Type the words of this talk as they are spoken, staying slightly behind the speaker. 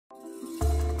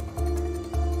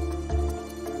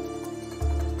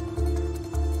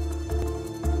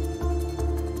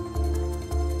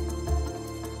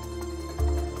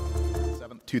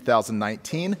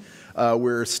2019.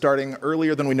 We're starting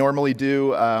earlier than we normally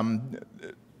do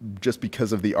just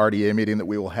because of the RDA meeting that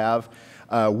we will have.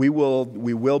 We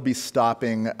will be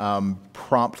stopping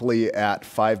promptly at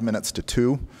 5 minutes to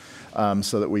 2.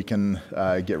 So that we can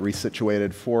get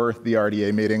resituated for the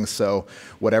RDA meeting. So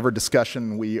whatever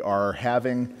discussion we are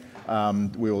having,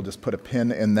 we will just put a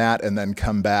pin in that and then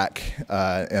come back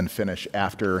and finish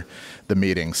after the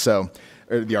meeting, so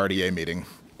the RDA meeting.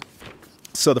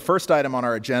 So the first item on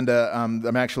our agenda,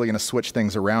 I'm actually going to switch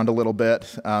things around a little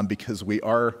bit because we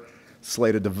are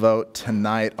slated to vote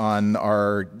tonight on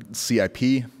our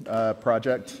CIP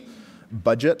project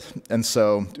budget, and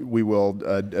so we will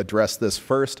address this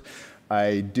first.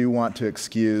 I do want to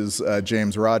excuse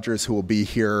James Rogers, who will be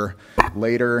here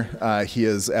later. He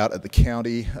is out at the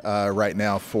county right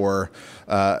now for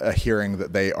a hearing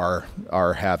that they are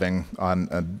having on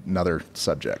another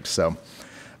subject. So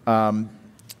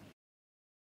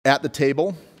at the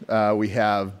table, we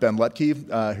have Ben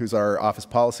Lutke, who's our office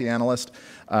policy analyst.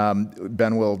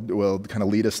 Ben will kind of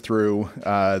lead us through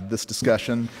this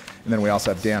discussion. And then we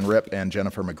also have Dan Ripp and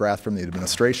Jennifer McGrath from the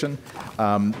administration.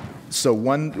 So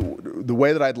the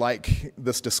way that I'd like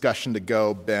this discussion to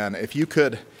go, Ben, if you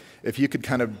could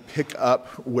kind of pick up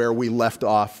where we left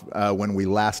off when we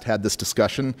last had this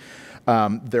discussion.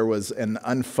 There was an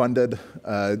unfunded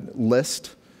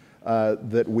list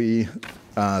that we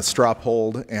straw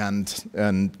polled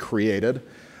and created.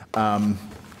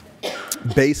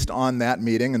 Based on that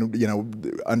meeting,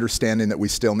 and understanding that we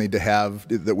still need to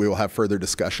that we will have further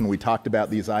discussion, we talked about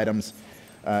these items.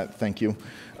 Thank you.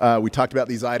 We talked about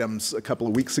these items a couple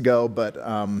of weeks ago, but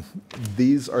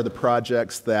these are the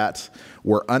projects that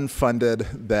were unfunded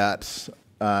that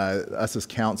us as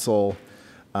council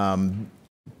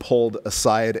pulled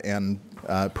aside and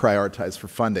prioritized for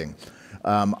funding.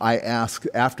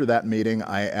 After that meeting,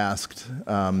 I asked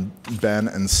Ben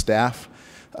and staff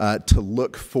to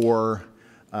look for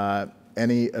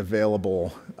any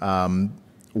available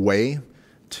way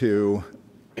to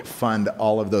fund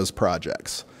all of those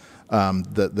projects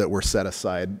that were set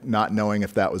aside, not knowing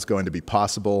if that was going to be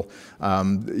possible.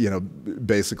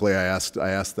 Basically, I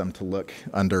asked them to look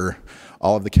under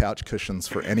all of the couch cushions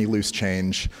for any loose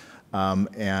change,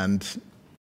 and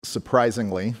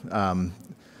surprisingly,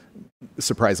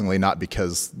 not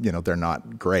because they're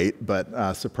not great,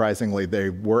 but surprisingly they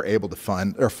were able to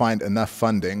find enough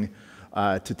funding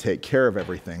to take care of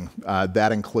everything.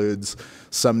 That includes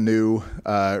some new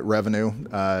revenue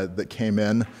that came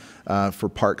in for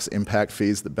parks impact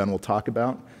fees that Ben will talk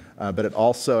about, but it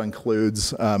also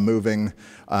includes moving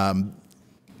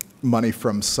money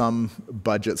from some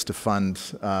budgets to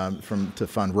fund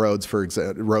roads, for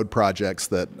example, road projects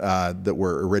that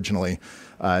were originally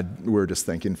we were just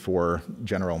thinking for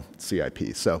general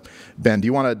CIP. So, Ben, do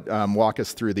you want to walk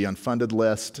us through the unfunded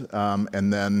list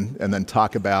and then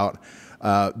talk about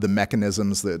the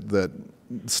mechanisms that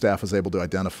staff was able to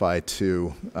identify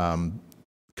to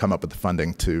come up with the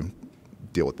funding to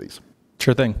deal with these?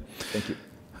 Sure thing. Thank you.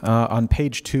 On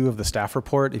page 2 of the staff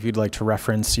report, if you'd like to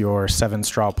reference your 7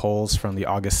 straw polls from the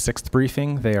August 6th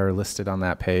briefing, they are listed on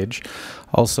that page.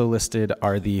 Also listed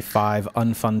are the 5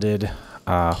 unfunded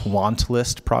want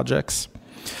list projects.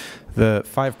 The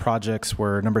 5 projects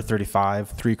were number 35,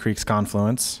 Three Creeks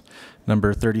Confluence,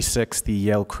 number 36, the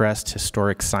Yale Crest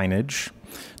Historic Signage,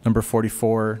 number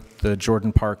 44, the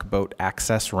Jordan Park Boat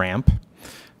Access Ramp,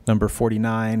 number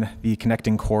 49, the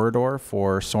Connecting Corridor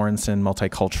for Sorensen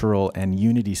Multicultural and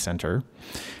Unity Center,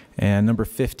 and number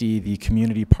 50, the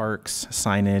Community Parks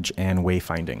Signage and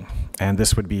Wayfinding. And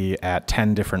this would be at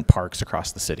 10 different parks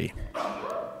across the city.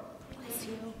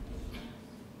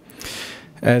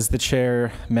 As the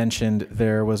chair mentioned,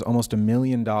 there was almost $1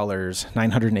 million,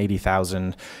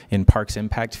 $980,000 in parks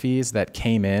impact fees that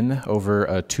came in over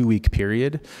a 2-week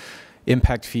period.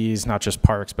 Impact fees, not just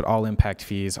parks, but all impact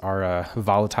fees are a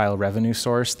volatile revenue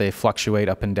source. They fluctuate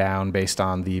up and down based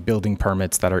on the building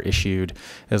permits that are issued,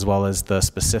 as well as the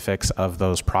specifics of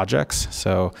those projects.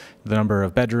 So the number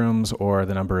of bedrooms or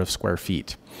the number of square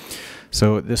feet.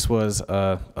 So this was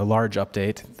a large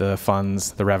update.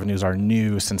 The revenues are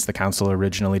new since the council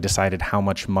originally decided how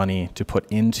much money to put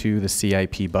into the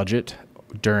CIP budget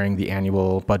during the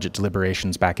annual budget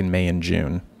deliberations back in May and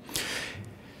June.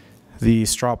 The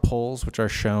straw polls, which are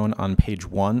shown on page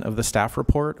 1 of the staff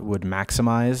report, would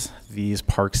maximize these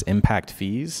parks impact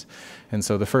fees. And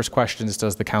so the first question is,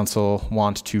 does the council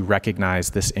want to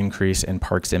recognize this increase in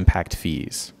parks impact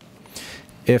fees?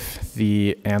 If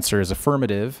the answer is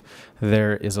affirmative,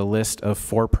 there is a list of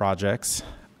 4 projects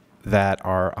that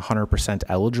are 100%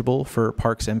 eligible for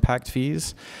parks impact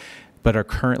fees, but are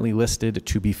currently listed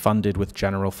to be funded with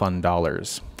general fund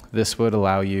dollars. This would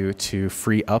allow you to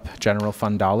free up general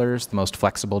fund dollars, the most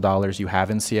flexible dollars you have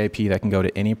in CIP that can go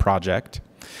to any project.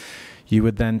 You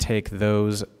would then take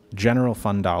those general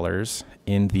fund dollars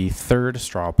in the third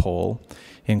straw poll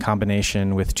in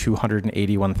combination with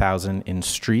 $281,000 in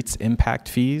streets impact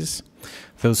fees.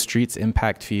 Those streets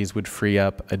impact fees would free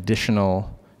up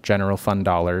additional general fund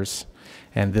dollars,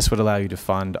 and this would allow you to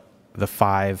fund the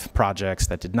 5 projects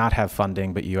that did not have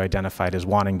funding but you identified as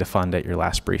wanting to fund at your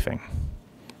last briefing.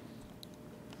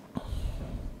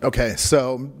 Okay,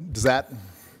 so does that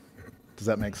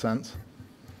make sense?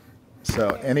 So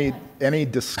any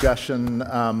discussion?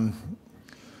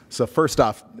 So first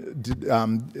off,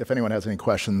 if anyone has any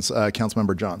questions,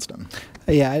 Councilmember Johnston.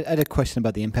 Yeah, I had a question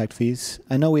about the impact fees.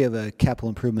 I know we have a capital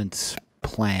improvements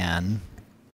plan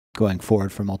going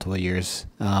forward for multiple years,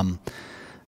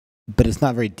 but it's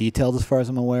not very detailed as far as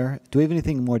I'm aware. Do we have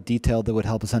anything more detailed that would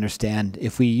help us understand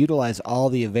if we utilize all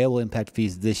the available impact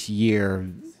fees this year,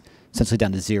 essentially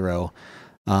down to 0,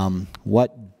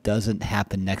 what doesn't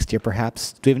happen next year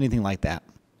perhaps? Do we have anything like that?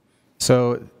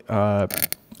 So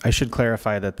I should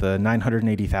clarify that the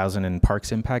 $980,000 in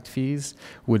parks impact fees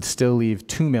would still leave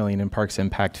 $2 million in parks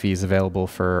impact fees available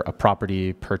for a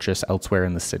property purchase elsewhere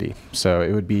in the city. So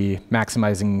it would be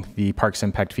maximizing the parks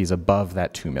impact fees above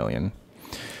that $2 million.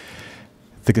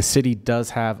 The city does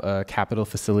have a capital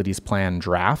facilities plan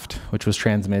draft, which was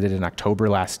transmitted in October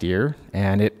last year,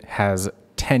 and it has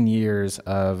 10 years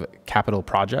of capital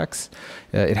projects.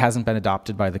 It hasn't been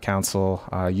adopted by the council.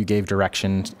 You gave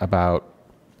direction about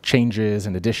changes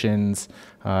and additions,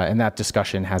 and that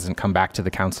discussion hasn't come back to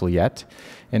the council yet.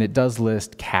 And it does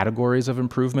list categories of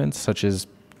improvements, such as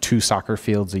 2 soccer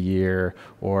fields a year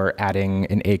or adding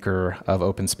an acre of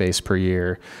open space per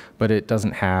year, but it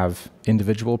doesn't have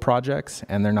individual projects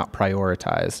and they're not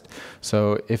prioritized.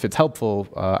 So if it's helpful,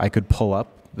 I could pull up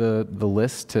the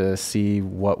list to see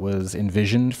what was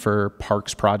envisioned for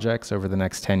parks projects over the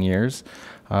next 10 years,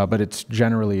 but it's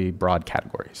generally broad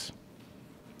categories.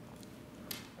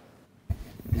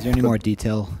 Is there any more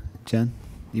detail, Jen,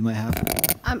 you might have?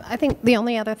 I think the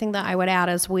only other thing that I would add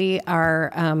is we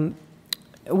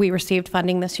received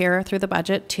funding this year through the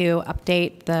budget to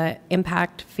update the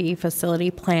impact fee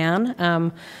facility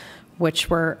plan, which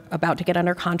we're about to get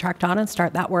under contract on and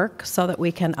start that work so that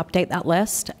we can update that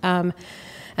list. And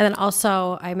then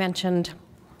also I mentioned,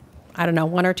 I don't know,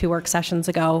 1 or 2 work sessions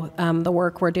ago, the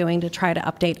work we're doing to try to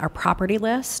update our property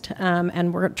list.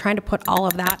 And we're trying to put all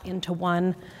of that into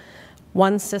one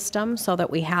system so that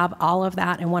we have all of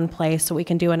that in one place so we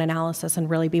can do an analysis and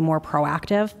really be more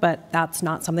proactive, but that's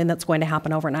not something that's going to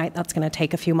happen overnight. That's going to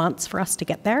take a few months for us to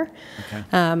get there.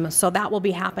 Okay. So that will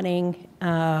be happening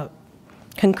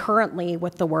concurrently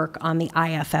with the work on the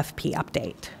IFFP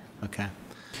update. Okay.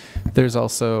 There's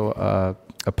also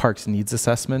a parks needs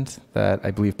assessment that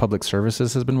I believe Public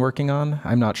Services has been working on.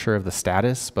 I'm not sure of the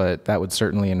status, but that would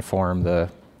certainly inform the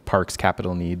parks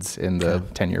capital needs in the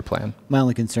 10-year plan. My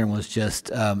only concern was just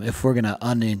if we're going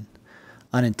to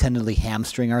unintendedly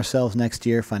hamstring ourselves next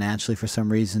year financially for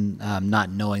some reason, not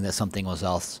knowing that something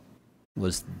was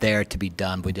there to be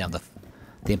done, but we didn't have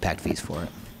the impact fees for it.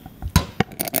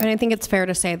 And I think it's fair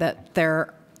to say that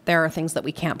there are things that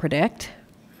we can't predict.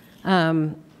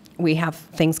 We have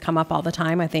things come up all the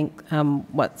time. I think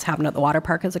what's happened at the water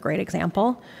park is a great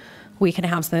example. We can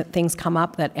have things come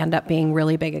up that end up being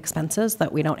really big expenses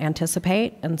that we don't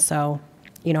anticipate. And so,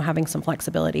 you know, having some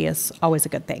flexibility is always a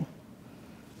good thing.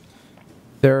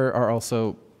 There are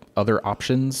also other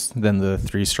options than the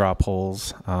 3 straw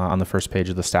polls on the first page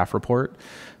of the staff report.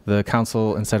 The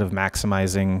council, instead of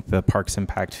maximizing the parks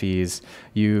impact fees,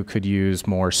 you could use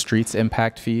more streets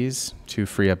impact fees to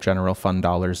free up general fund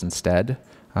dollars instead.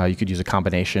 You could use a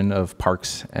combination of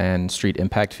parks and street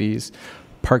impact fees.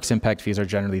 Parks impact fees are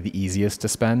generally the easiest to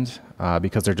spend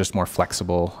because they're just more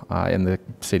flexible in the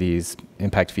city's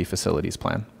impact fee facilities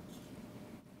plan.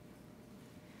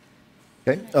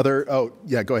 Okay,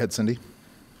 yeah, go ahead, Cindy.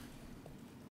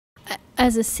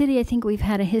 As a city, I think we've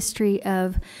had a history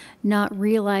of not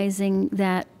realizing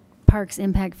that parks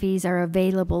impact fees are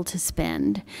available to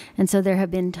spend. And so there have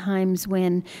been times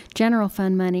when general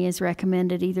fund money is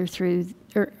recommended either through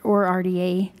or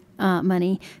RDA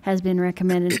money has been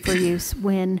recommended for use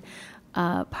when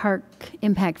park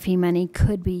impact fee money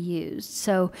could be used.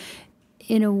 So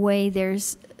in a way,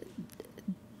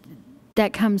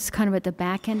 that comes kind of at the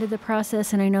back end of the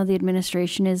process, and I know the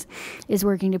administration is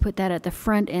working to put that at the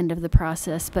front end of the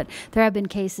process, but there have been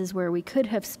cases where we could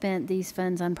have spent these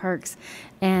funds on parks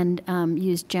and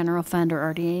used general fund or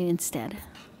RDA instead.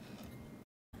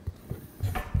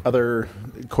 Other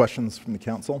questions from the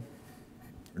council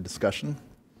or discussion?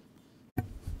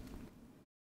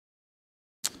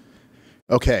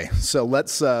 Okay, so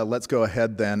let's go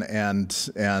ahead then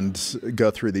and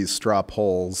go through these straw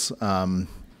polls.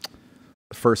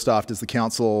 First off, does the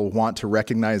council want to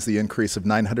recognize the increase of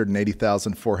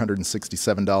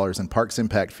 $980,467 in parks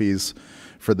impact fees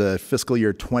for the fiscal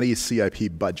year 20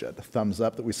 CIP budget? Thumbs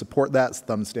up that we support that,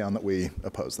 thumbs down that we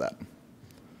oppose that.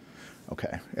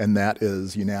 Okay, and that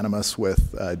is unanimous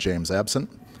with James absent.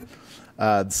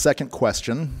 The second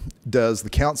question, does the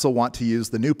council want to use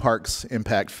the new parks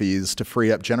impact fees to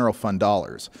free up general fund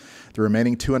dollars? The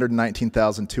remaining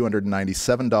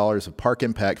 $219,297 of park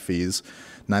impact fees,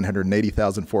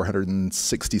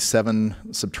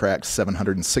 $980,467 subtract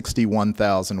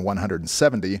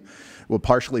 $761,170, will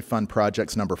partially fund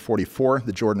projects number 44,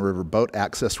 the Jordan River Boat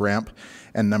Access Ramp,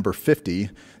 and number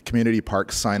 50, community park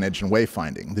signage and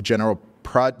wayfinding. The general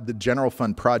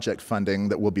fund project funding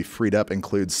that will be freed up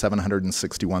includes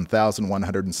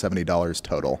 $761,170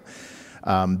 total.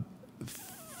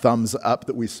 Thumbs up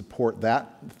that we support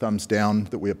that, thumbs down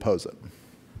that we oppose it.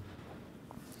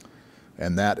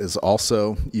 And that is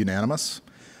also unanimous.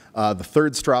 The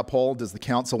third straw poll, does the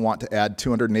council want to add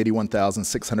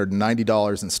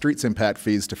 $281,690 in streets impact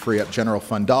fees to free up general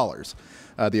fund dollars?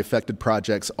 The affected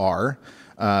projects are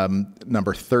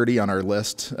number 30 on our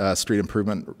list, street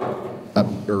improvement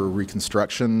or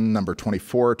reconstruction, number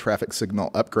 24, traffic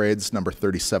signal upgrades, number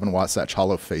 37, Wasatch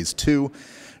Hollow Phase 2,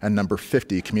 and number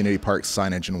 50, community park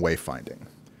signage and wayfinding.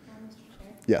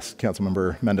 Yes,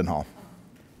 Councilmember Mendenhall.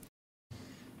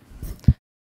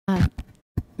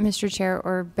 Mr. Chair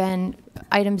or Ben,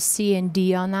 items C and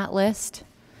D on that list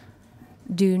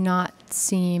do not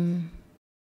seem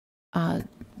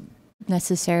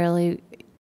necessarily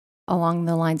along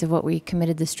the lines of what we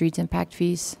committed the streets impact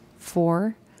fees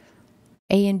for.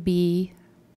 A and B,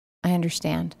 I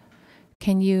understand.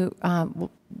 Can you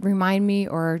remind me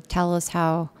or tell us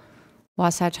how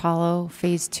Wasatch Hollow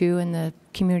Phase 2 and the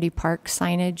community park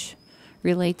signage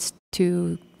relates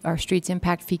to our streets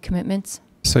impact fee commitments?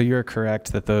 So you're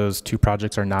correct that those two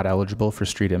projects are not eligible for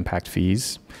street impact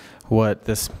fees. What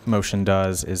this motion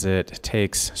does is it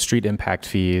takes street impact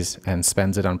fees and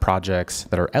spends it on projects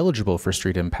that are eligible for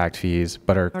street impact fees,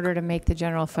 but are... In order to make the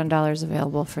general fund dollars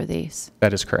available for these.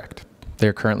 That is correct.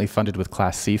 They're currently funded with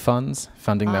Class C funds.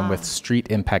 Funding them with street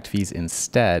impact fees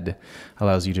instead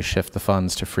allows you to shift the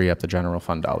funds to free up the general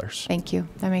fund dollars. Thank you.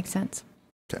 That makes sense.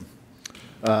 Okay.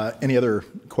 Any other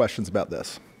questions about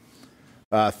this?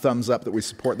 Thumbs up that we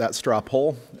support that straw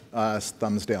poll.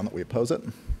 Thumbs down that we oppose it.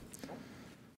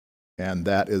 And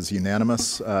that is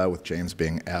unanimous with James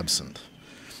being absent.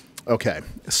 Okay,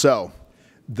 so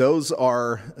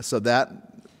that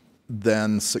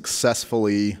then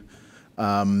successfully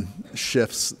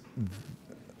shifts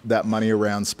that money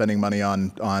around, spending money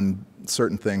on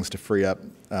certain things to free up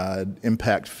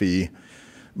impact fee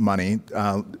money.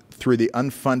 Through the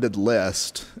unfunded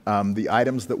list, the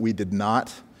items that we did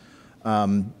not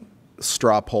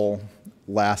straw poll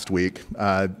last week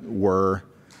were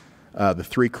the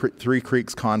Three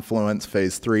Creeks Confluence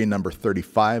Phase 3, number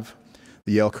 35,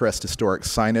 the Yale Crest Historic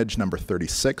Signage, number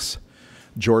 36,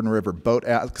 Jordan River Boat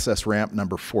Access Ramp,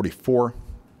 number 44,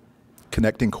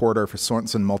 Connecting Corridor for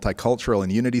Sorensen Multicultural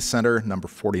and Unity Center, number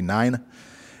 49,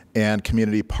 and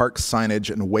Community Park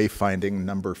Signage and Wayfinding,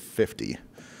 number 50.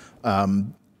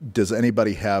 Does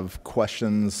anybody have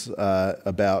questions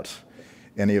about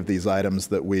any of these items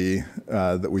that we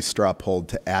straw polled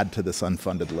to add to this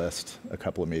unfunded list a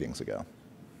couple of meetings ago?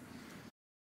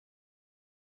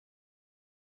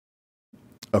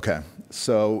 Okay,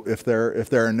 so if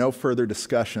there are no further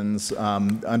discussions,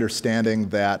 understanding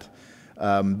that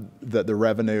that the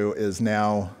revenue is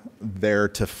now there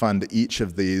to fund each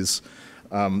of these,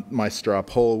 my straw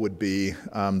poll would be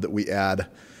that we add,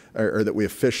 or that we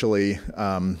officially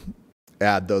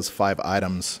add those 5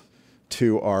 items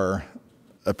to our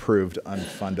approved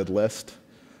unfunded list.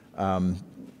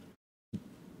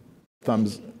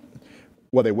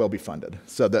 Well, they will be funded.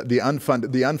 So the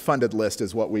unfunded list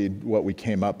is what we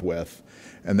came up with,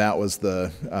 and that was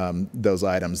those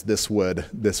items. This would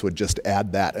just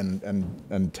add that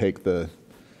and take the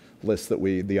list the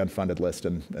unfunded list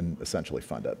and essentially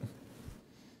fund it.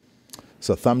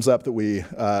 So thumbs up that we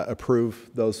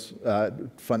approve those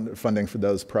funding for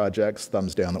those projects.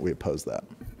 Thumbs down that we oppose that.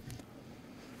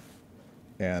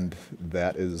 And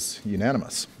that is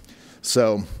unanimous.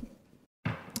 So,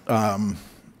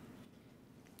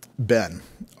 Ben,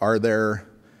 are there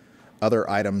other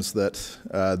items that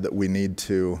we need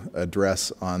to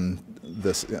address on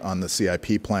the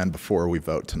CIP plan before we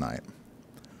vote tonight?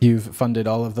 You've funded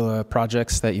all of the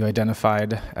projects that you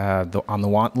identified on the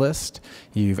want list.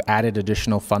 You've added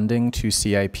additional funding to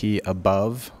CIP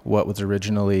above what was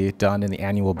originally done in the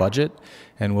annual budget,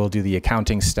 and we'll do the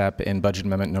accounting step in budget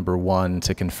amendment number 1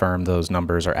 to confirm those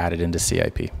numbers are added into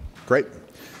CIP. Great.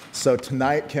 So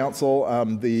tonight, Council,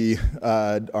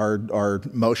 our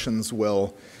motions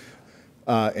will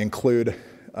include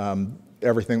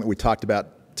everything that we talked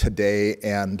about today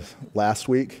and last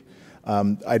week.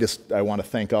 I want to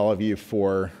thank all of you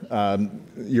for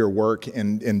your work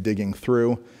in digging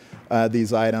through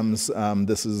these items.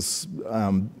 This is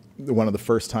one of the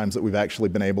first times that we've actually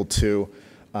been able to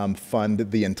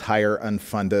fund the entire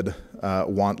unfunded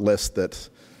want list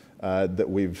that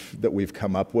we've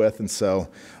come up with, and so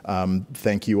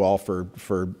thank you all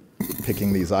for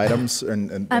picking these items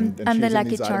and I'm choosing the lucky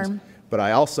these items. charm. But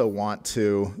I also want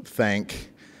to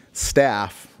thank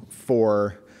staff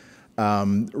for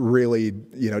really,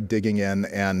 digging in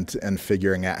and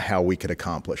figuring out how we could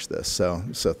accomplish this. So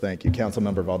thank you,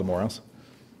 Councilmember Valdemoros.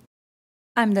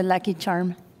 I'm the lucky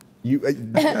charm.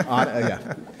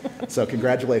 Yeah. So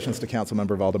congratulations to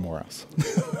Councilmember Valdemoros.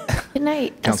 Can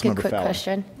I ask a Councilmember quick Fowler.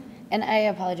 question? And I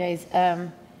apologize.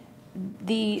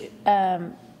 The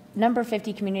number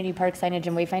 50 community park signage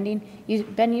and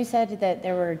wayfinding, Ben, you said that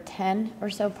there were 10 or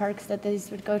so parks that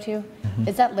these would go to. Mm-hmm.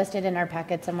 Is that listed in our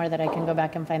packet somewhere that I can go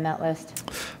back and find that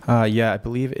list? Yeah, I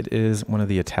believe it is one of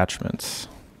the attachments.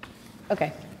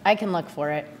 Okay, I can look for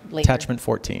it later. Attachment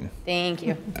 14. Thank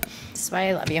you. That's why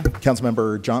I love you.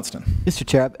 Councilmember Johnston. Mr.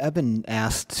 Chair, I've been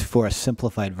asked for a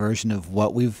simplified version of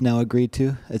what we've now agreed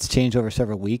to. It's changed over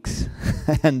several weeks,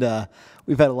 and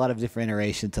we've had a lot of different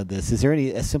iterations of this. Is there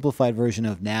a simplified version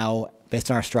of now,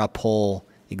 based on our straw poll,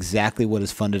 exactly what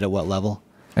is funded at what level?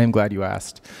 I am glad you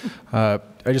asked. I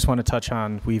just want to touch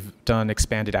on, we've done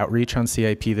expanded outreach on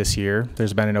CIP this year.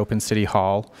 There's been an open city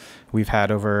hall. We've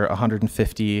had over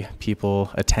 150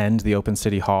 people attend the open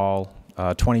city hall.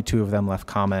 22 of them left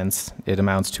comments. It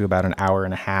amounts to about an hour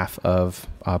and a half of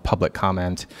public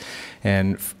comment.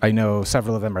 And I know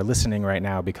several of them are listening right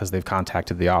now because they've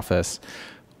contacted the office.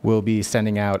 We'll be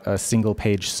sending out a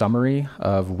single-page summary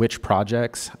of which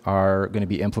projects are going to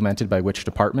be implemented by which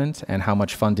department and how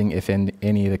much funding, if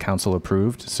any, the council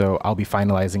approved. So I'll be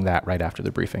finalizing that right after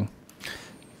the briefing.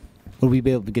 Would we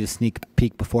be able to get a sneak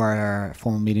peek before our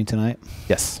formal meeting tonight?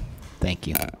 Yes. Thank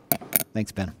you.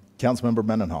 Thanks, Ben. Councilmember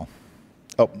Mendenhall.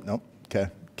 Oh, no. Okay.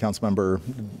 Councilmember,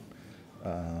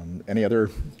 any other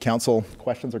council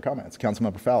questions or comments?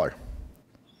 Councilmember Fowler.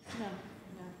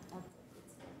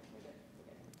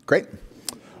 Great.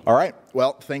 All right.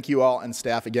 Well, thank you all, and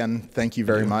staff, again, thank you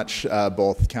very much,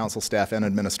 both council staff and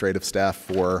administrative staff,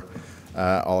 for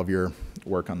all of your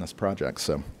work on this project.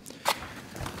 So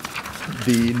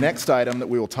the next item that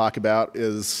we will talk about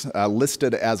is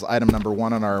listed as item number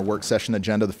 1 on our work session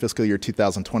agenda, the fiscal year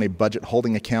 2020 budget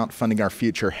holding account, funding our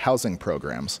future housing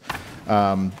programs.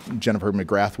 Jennifer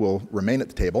McGrath will remain at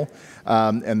the table.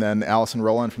 And then Allison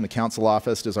Rowland from the council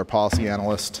office is our policy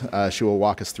analyst. She will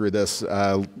walk us through this.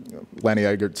 Lanny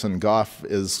Egerton-Goff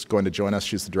is going to join us.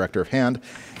 She's the director of HAND.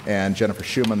 And Jennifer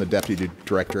Schumann, the deputy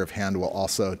director of HAND, will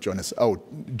also join us. Oh,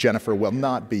 Jennifer will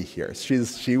not be here.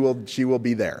 She will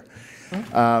be there.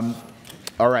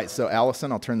 All right, so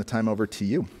Allison, I'll turn the time over to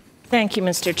you. Thank you,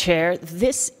 Mr. Chair.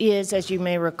 This is, as you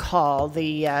may recall,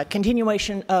 the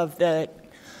continuation of the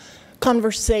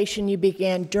conversation you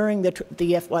began during the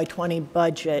FY20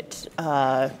 budget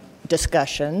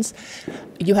discussions.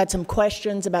 You had some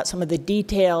questions about some of the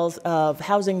details of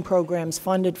housing programs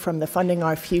funded from the Funding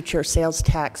Our Future sales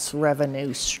tax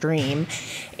revenue stream,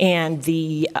 and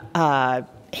the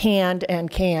HAND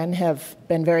and CAN have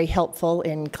been very helpful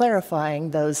in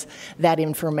clarifying that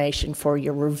information for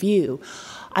your review.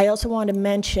 I also want to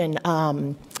mention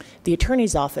the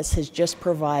Attorney's Office has just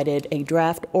provided a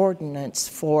draft ordinance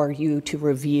for you to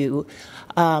review.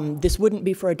 This wouldn't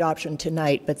be for adoption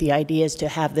tonight, but the idea is to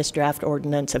have this draft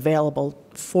ordinance available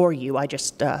for you. I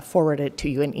just forwarded it to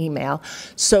you in email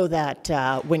so that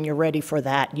when you're ready for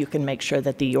that, you can make sure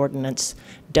that the ordinance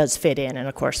does fit in. And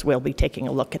of course, we'll be taking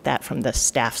a look at that from the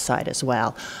staff side as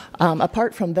well.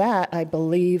 Apart from that, I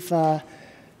believe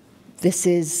this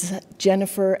is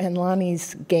Jennifer and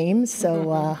Lonnie's game,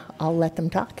 so I'll let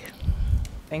them talk.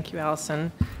 Thank you,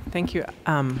 Allison. Thank you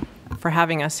for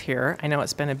having us here. I know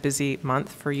it's been a busy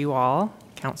month for you all,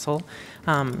 Council,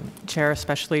 Chair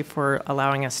especially, for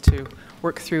allowing us to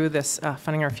work through this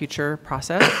Funding Our Future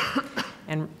process.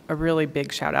 And a really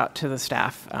big shout out to the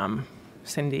staff.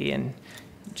 Cindy and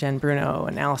Jen Bruno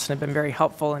and Allison have been very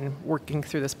helpful in working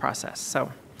through this process.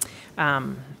 So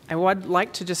I would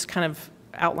like to just kind of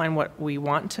outline what we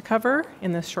want to cover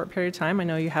in this short period of time. I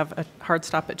know you have a hard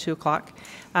stop at 2 o'clock.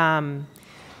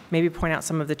 Maybe point out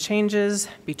some of the changes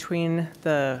between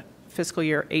the fiscal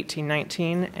year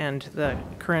 18-19 and the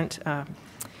current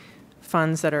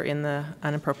funds that are in the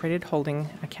unappropriated holding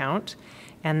account,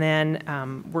 and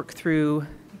then work through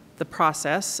the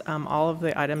process. All of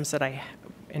the items that I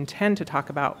intend to talk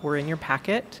about were in your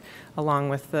packet, along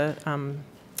with the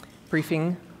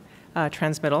briefing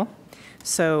transmittal.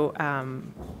 So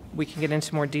we can get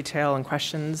into more detail and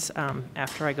questions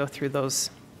after I go through those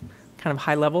kind of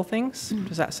high-level things.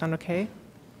 Does that sound okay?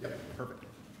 Yep, perfect.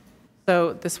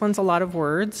 So this one's a lot of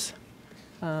words,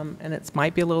 and it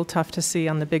might be a little tough to see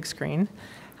on the big screen.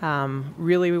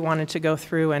 Really, we wanted to go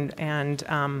through and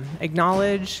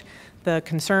acknowledge the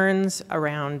concerns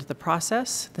around the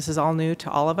process. This is all new to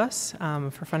all of us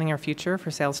for Funding Our Future for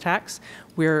sales tax.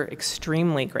 We're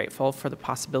extremely grateful for the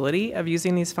possibility of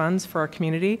using these funds for our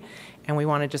community, and we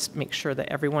want to just make sure that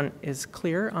everyone is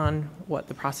clear on what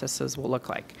the processes will look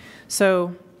like.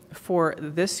 So for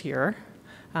this year,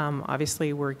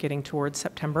 obviously we're getting towards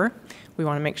September. We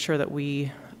want to make sure that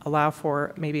we allow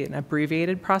for maybe an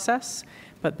abbreviated process,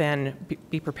 but then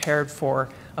be prepared for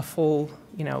a full,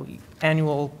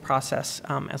 annual process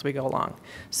as we go along.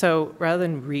 So rather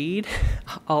than read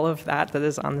all of that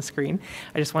is on the screen,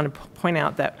 I just want to point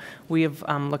out that we have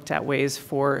looked at ways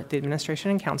for the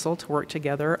administration and council to work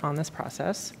together on this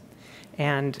process.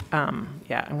 And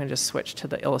yeah, I'm going to just switch to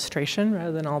the illustration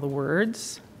rather than all the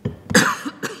words.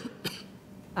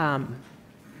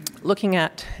 Looking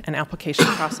at an application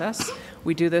process,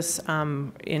 we do this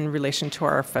in relation to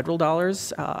our federal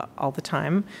dollars all the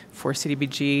time for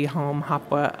CDBG, Home,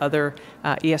 HOPWA, other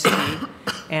ESG,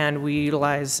 and we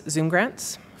utilize Zoom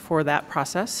grants for that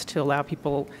process to allow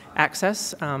people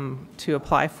access to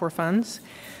apply for funds.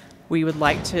 We would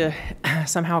like to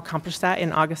somehow accomplish that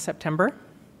in August, September,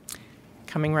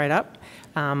 coming right up.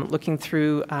 Looking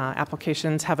through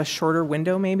applications, have a shorter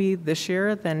window maybe this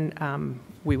year than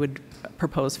we would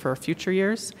propose for future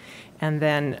years, and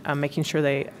then making sure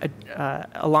they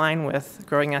align with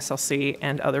growing SLC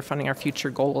and other Funding Our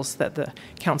Future goals that the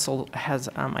council has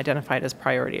identified as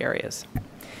priority areas.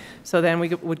 So then we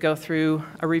would go through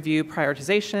a review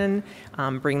prioritization,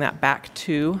 bring that back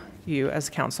to you as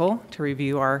council to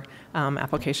review our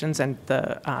applications and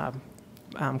the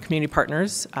community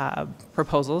partners'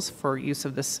 proposals for use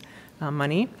of this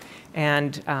money,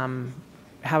 and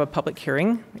have a public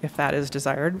hearing if that is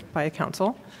desired by a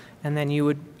council, and then you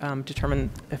would determine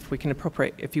if we can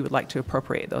appropriate, if you would like to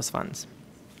appropriate those funds.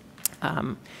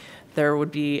 There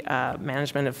would be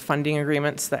management of funding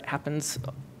agreements that happens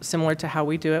similar to how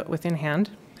we do it with In Hand,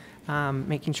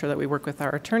 making sure that we work with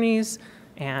our attorneys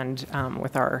and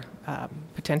with our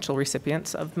potential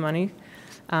recipients of the money.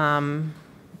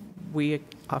 We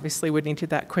obviously would need to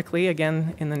do that quickly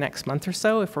again in the next month or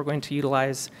so if we're going to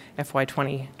utilize FY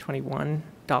 2021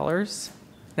 dollars.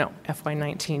 No, FY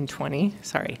 19-20,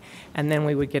 sorry. And then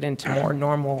we would get into more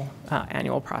normal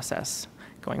annual process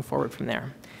going forward from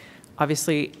there.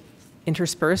 Obviously,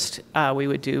 interspersed, we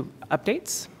would do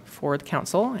updates for the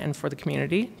council and for the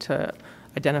community to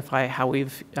identify how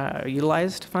we've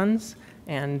utilized funds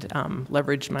and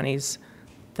leverage monies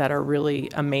that are really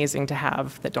amazing to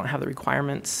have that don't have the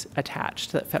requirements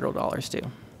attached that federal dollars do.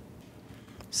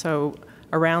 So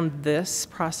around this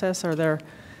process, are there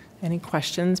any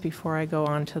questions before I go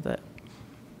on to the...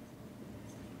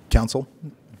 Council?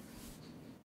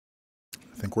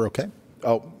 I think we're okay.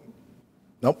 Oh,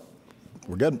 nope.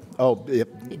 We're good. Oh, yep.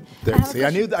 There, see, I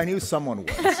knew someone would.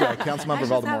 So, Councilmember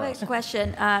Valdemoro. I have a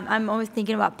question. I'm always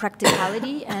thinking about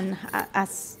practicality, and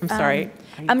as I'm sorry.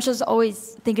 I'm just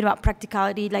always thinking about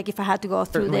practicality. Like if I had to go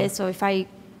through this, or if I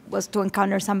was to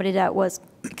encounter somebody that was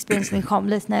experiencing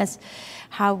homelessness,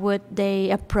 how would they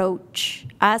approach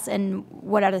us, and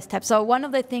what are the steps? So one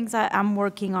of the things that I'm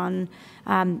working on,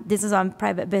 this is on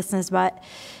private business, but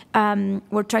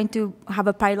we're trying to have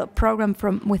a pilot program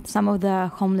with some of the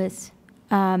homeless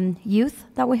youth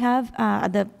that we have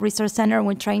at the resource center.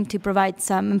 We're trying to provide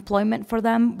some employment for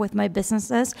them with my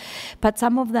businesses, but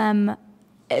some of them,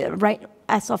 right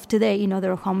as of today,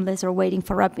 they're homeless or waiting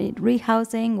for rapid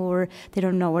rehousing, or they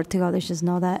don't know where to go. They just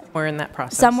know that somewhere in that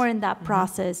process. Somewhere in that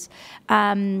process.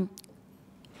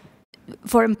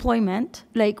 For employment,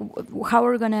 like how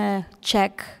are we gonna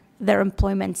check their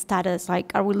employment status?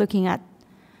 Like, are we looking at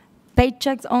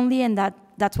paychecks only, and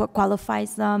that's what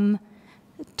qualifies them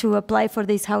to apply for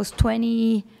this House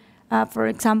 20 for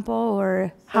example,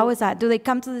 or how is that? Do they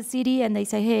come to the city and they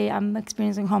say, hey, I'm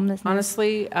experiencing homelessness?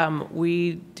 Honestly,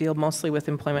 we deal mostly with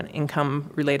employment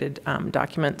income-related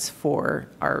documents for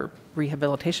our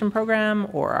rehabilitation program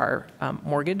or our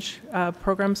mortgage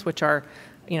programs, which are,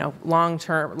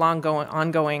 long-term,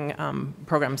 ongoing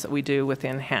programs that we do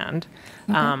within hand.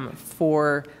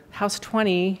 For House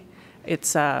 20,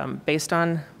 it's based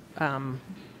on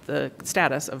the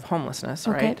status of homelessness,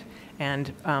 right?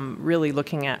 And really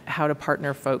looking at how to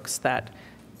partner folks that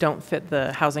don't fit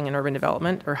the Housing and Urban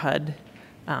Development, or HUD,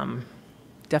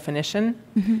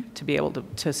 definition to be able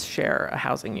to share a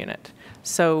housing unit.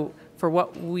 So for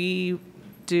what we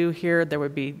do here, there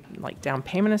would be like down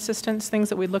payment assistance, things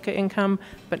that we'd look at income,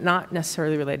 but not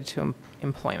necessarily related to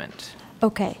employment.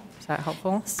 Okay. Is that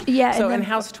helpful? Yeah. So in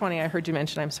House 20, I heard you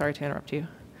mention, I'm sorry to interrupt you.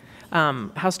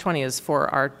 House 20 is for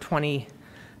our 20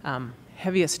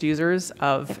 heaviest users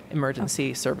of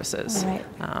emergency services. Right.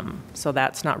 So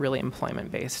that's not really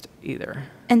employment-based either.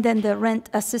 And then the rent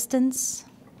assistance?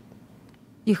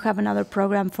 You have another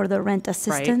program for the rent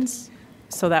assistance?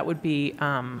 Right. So that would be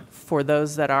for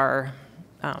those that are,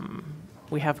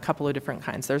 we have a couple of different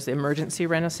kinds. There's the emergency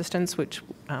rent assistance, which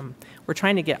we're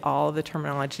trying to get all of the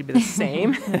terminology to be the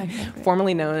same,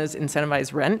 formerly known as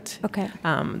incentivized rent. Okay.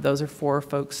 Those are for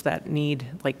folks that need,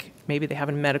 like maybe they have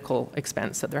a medical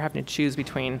expense that they're having to choose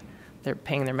between they're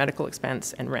paying their medical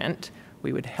expense and rent.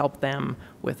 We would help them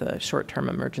with a short-term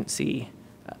emergency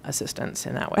assistance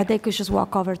in that way. But they could just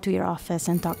walk over to your office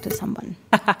and talk to someone.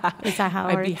 Is that how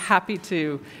it I'd be happy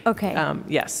to. Okay.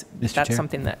 Yes, Mr. that's Chair?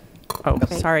 something that,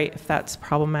 sorry if that's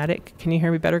problematic. Can you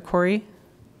hear me better, Corey?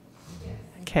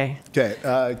 Okay. Okay,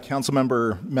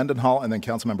 Councilmember Mendenhall and then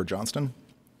Councilmember Johnston.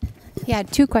 Yeah,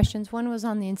 two questions. One was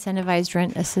on the incentivized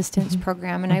rent assistance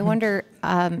program, and I wonder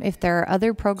if there are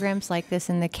other programs like this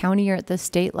in the county or at the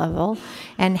state level,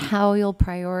 and how you'll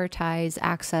prioritize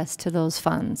access to those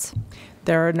funds.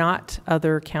 There are not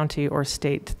other county or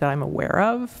state that I'm aware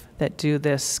of that do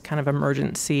this kind of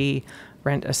emergency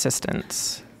rent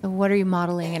assistance. So what are you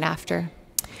modeling it after?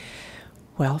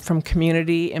 Well, from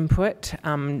community input,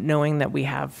 knowing that we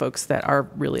have folks that are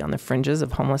really on the fringes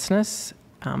of homelessness,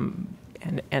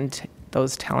 and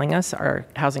those telling us, our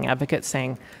housing advocates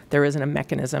saying there isn't a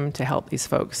mechanism to help these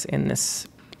folks in this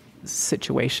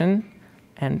situation,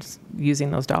 and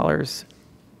using those dollars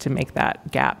to make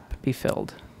that gap be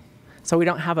filled. So we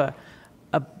don't have a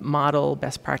model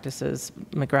best practices.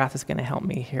 McGrath is going to help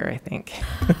me here, I think.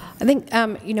 I think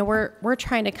we're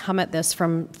trying to come at this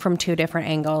from two different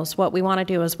angles. What we want to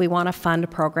do is we want to fund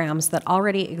programs that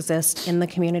already exist in the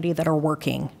community that are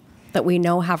working, that we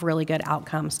know have really good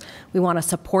outcomes. We want to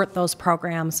support those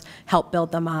programs, help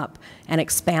build them up, and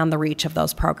expand the reach of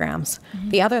those programs.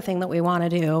 The other thing that we want to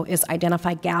do is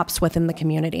identify gaps within the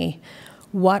community.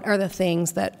 What are the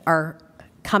things that are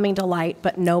coming to light,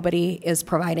 but nobody is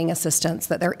providing assistance,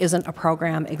 that there isn't a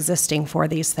program existing for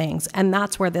these things? And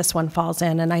that's where this one falls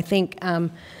in. And I think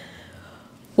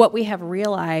what we have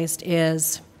realized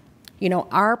is,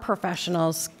 our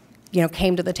professionals,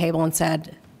 came to the table and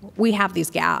said, we have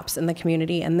these gaps in the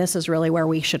community, and this is really where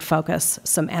we should focus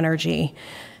some energy.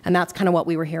 And that's kind of what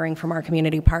we were hearing from our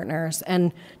community partners.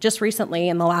 And just recently,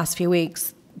 in the last few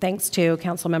weeks, thanks to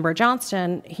Councilmember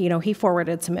Johnston, he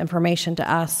forwarded some information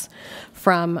to us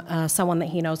from someone that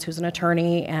he knows who's an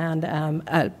attorney and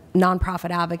a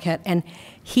nonprofit advocate. And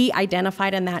he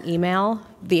identified in that email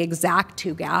the exact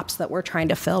two gaps that we're trying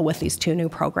to fill with these two new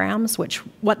programs, which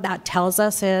what that tells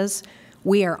us is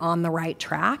we are on the right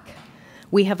track.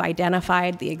 We have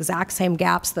identified the exact same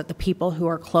gaps that the people who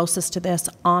are closest to this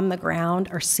on the ground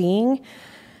are seeing.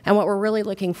 And what we're really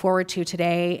looking forward to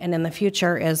today and in the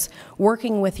future is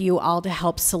working with you all to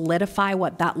help solidify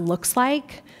what that looks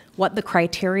like, what the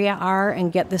criteria are,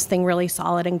 and get this thing really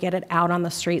solid and get it out on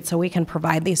the street so we can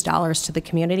provide these dollars to the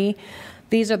community.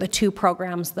 These are the two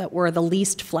programs that were the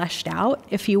least fleshed out,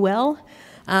 if you will.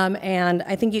 And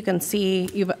I think you can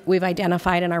see we've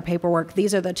identified in our paperwork,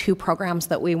 these are the two programs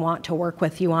that we want to work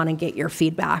with you on and get your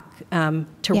feedback to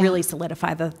really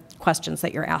solidify the questions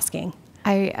that you're asking.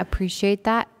 I appreciate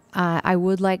that. I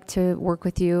would like to work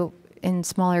with you in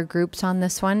smaller groups on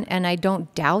this one, and I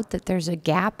don't doubt that there's a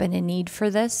gap and a need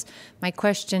for this. My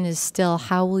question is still,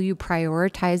 how will you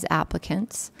prioritize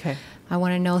applicants? Okay. I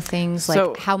want to know things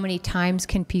like how many times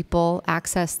can people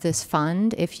access this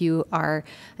fund? If you are,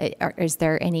 is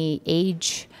there any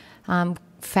age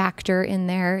factor in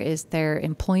there? Is there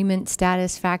employment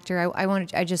status factor?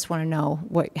 I just want to know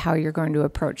how you're going to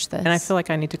approach this. And I feel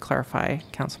like I need to clarify,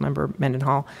 Councilmember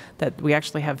Mendenhall, that we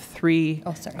actually have three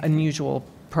unusual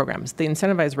programs. The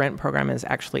incentivized rent program is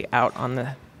actually out on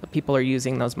the people are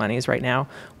using those monies right now.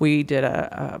 We did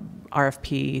a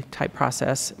RFP type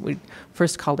process. We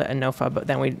first called it a NOFA, but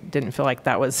then we didn't feel like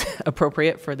that was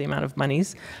appropriate for the amount of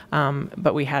monies.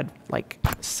 But we had like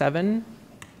seven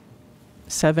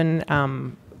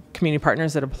community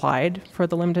partners that applied for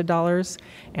the limited dollars,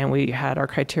 and we had our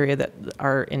criteria that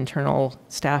our internal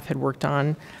staff had worked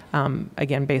on,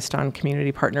 again, based on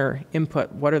community partner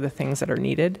input. What are the things that are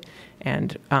needed?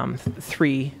 And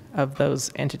 3 of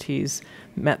those entities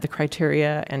met the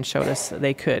criteria and showed us that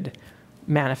they could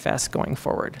manifest going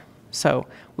forward. So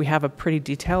we have a pretty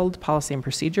detailed policy and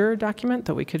procedure document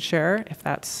that we could share if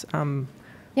that's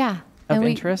Yeah. of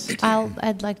interest.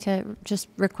 I'd like to just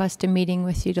request a meeting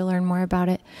with you to learn more about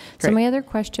it. So Great. my other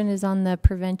question is on the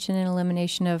prevention and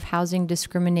elimination of housing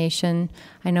discrimination.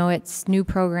 I know it's new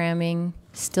programming,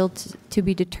 still to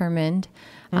be determined.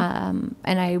 And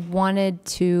I wanted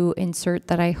to insert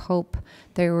that I hope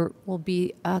there will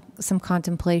be some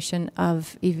contemplation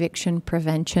of eviction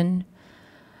prevention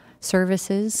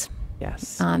services.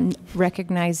 Yes.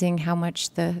 Recognizing how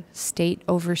much the state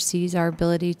oversees our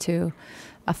ability to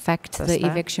affect the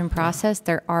eviction process,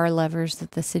 there are levers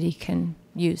that the city can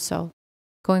use. So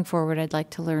going forward, I'd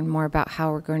like to learn more about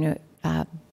how we're going to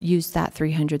use that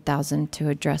 $300,000 to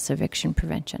address eviction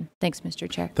prevention. Thanks, Mr.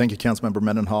 Chair. Thank you, Councilmember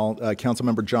Mendenhall.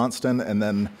 Councilmember Johnston, and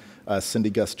then Cindy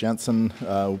Gus Jensen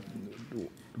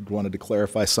wanted to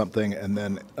clarify something, and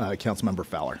then Councilmember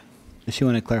Fowler. Does she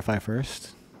want to clarify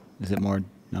first? Is it more?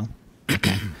 No?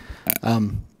 Okay.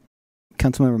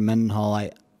 Councilmember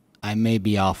Mendenhall, I may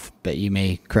be off, but you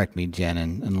may correct me, Jen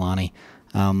and Lonnie.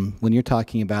 When you're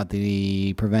talking about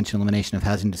the prevention and elimination of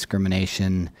housing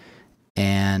discrimination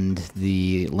and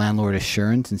the landlord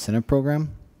assurance incentive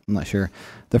program, I'm not sure.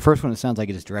 The first one, it sounds like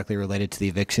it is directly related to the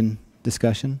eviction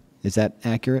discussion. Is that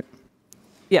accurate?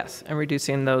 Yes, and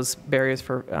reducing those barriers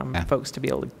for folks to be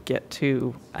able to get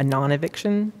to a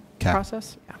non-eviction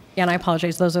process. Yeah. Yeah, and I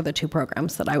apologize. Those are the 2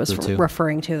 programs that I was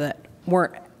referring to that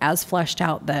weren't as fleshed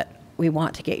out that we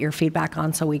want to get your feedback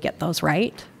on so we get those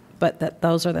right, but that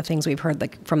those are the things we've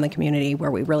heard from the community where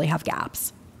we really have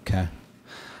gaps. Okay.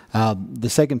 The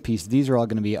second piece, these are all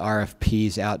going to be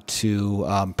RFPs out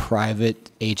to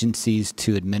private agencies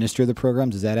to administer the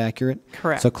programs. Is that accurate?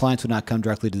 Correct. So clients would not come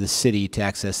directly to the city to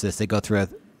access this. They go through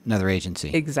another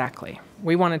agency. Exactly.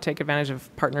 We want to take advantage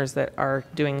of partners that are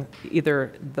doing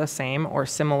either the same or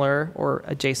similar or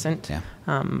adjacent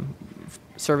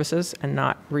services and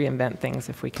not reinvent things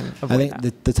if we can avoid I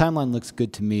think the timeline looks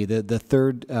good to me. The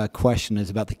third question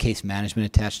is about the case management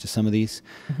attached to some of these.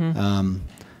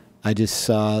 I just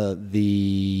saw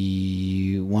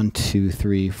the 1, 2,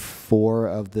 3, 4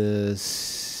 of the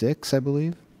 6, I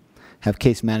believe, have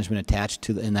case management attached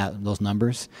to those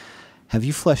numbers. Have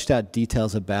you fleshed out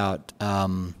details about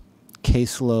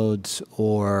caseloads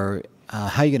or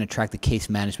how you're going to track the case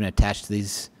management attached to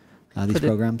these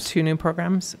programs? 2 new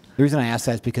programs? The reason I ask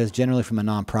that is because generally from a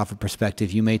nonprofit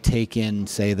perspective, you may take in,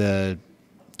 say, the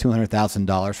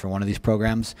 $200,000 for one of these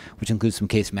programs, which includes some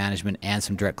case management and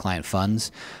some direct client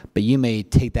funds, but you may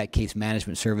take that case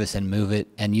management service and move it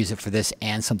and use it for this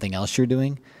and something else you're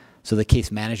doing. So the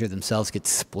case manager themselves gets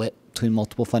split between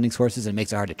multiple funding sources and it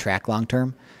makes it hard to track long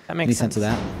term. That makes Any sense. sense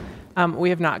of that? We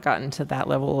have not gotten to that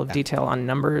level of detail on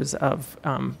numbers of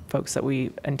folks that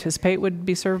we anticipate would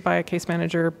be served by a case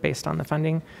manager based on the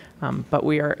funding, but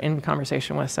we are in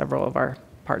conversation with several of our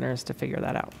partners to figure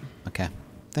that out. Okay,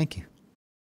 thank you.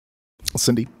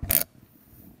 Cindy.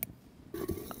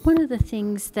 One of the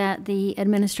things that the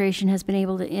administration has been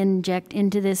able to inject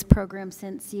into this program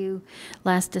since you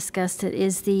last discussed it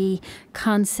is the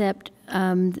concept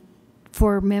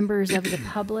for members of the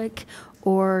public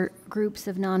or groups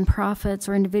of nonprofits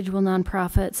or individual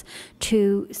nonprofits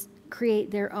to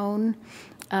create their own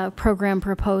program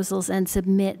proposals and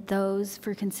submit those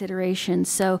for consideration.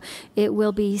 So it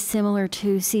will be similar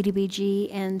to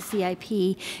CDBG and CIP.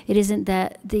 It isn't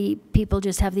that the people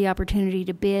just have the opportunity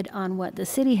to bid on what the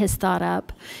city has thought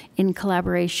up in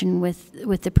collaboration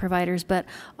with the providers, but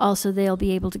also they'll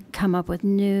be able to come up with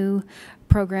new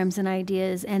programs and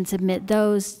ideas and submit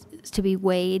those to be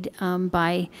weighed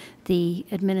by the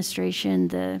administration,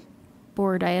 the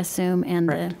board, I assume, and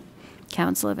the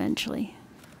council eventually.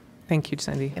 Thank you,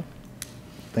 Cindy.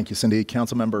 Thank you, Cindy.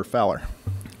 Councilmember Fowler.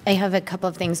 I have a couple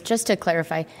of things just to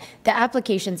clarify. The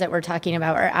applications that we're talking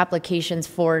about are applications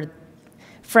for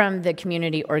from the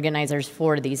community organizers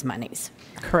for these monies.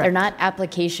 Correct. They're not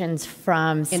applications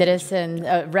from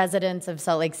residents of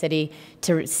Salt Lake City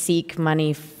to seek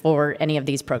money for any of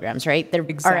these programs, right? They're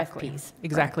RFPs.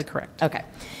 Exactly correct. Okay.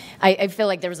 I feel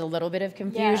like there was a little bit of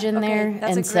confusion there,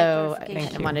 and so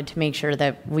I wanted to make sure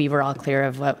that we were all clear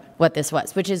of what this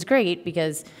was, which is great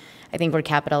because I think we're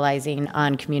capitalizing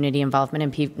on community involvement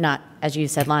and not, as you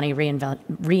said, Lonnie,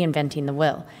 reinventing the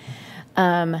wheel.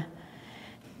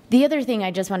 The other thing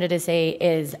I just wanted to say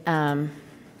is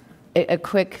a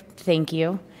quick thank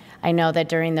you. I know that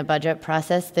during the budget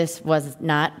process, this was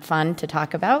not fun to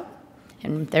talk about,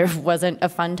 and there wasn't a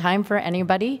fun time for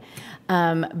anybody,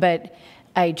 but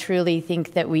I truly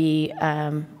think that we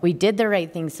did the right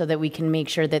thing so that we can make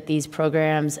sure that these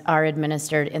programs are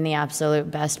administered in the absolute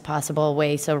best possible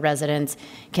way so residents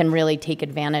can really take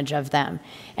advantage of them.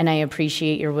 And I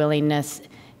appreciate your willingness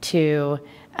to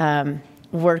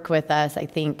work with us. I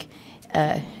think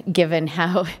given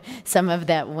how some of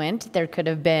that went, it could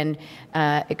have been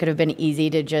easy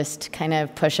to just kind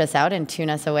of push us out and tune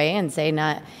us away and say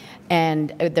not. And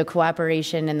the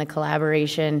cooperation and the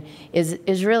collaboration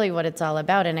is really what it's all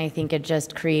about. And I think it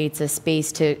just creates a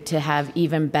space to have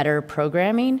even better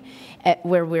programming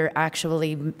where we're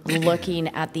actually looking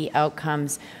at the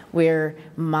outcomes. We're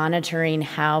monitoring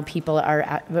how people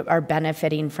are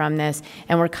benefiting from this.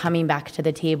 And we're coming back to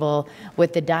the table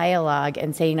with the dialogue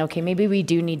and saying, okay, maybe we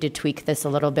do need to tweak this a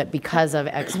little bit because of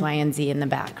X, Y, and Z in the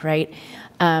back, right?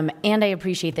 And I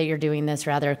appreciate that you're doing this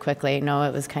rather quickly. I know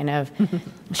it was kind of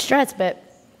stressed, but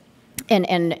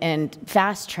and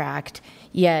fast-tracked,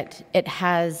 yet it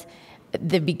has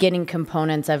the beginning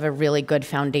components of a really good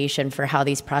foundation for how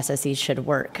these processes should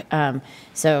work.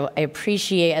 So I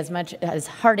appreciate, as much as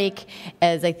heartache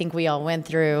as I think we all went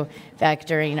through back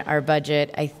during our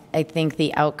budget, I think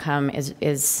the outcome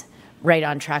is right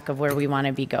on track of where we want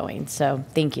to be going. So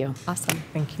thank you. Awesome.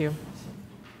 Thank you.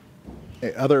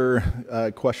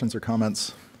 Other questions or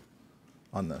comments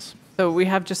on this? So we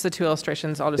have just the two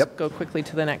illustrations. I'll just go quickly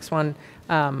to the next one.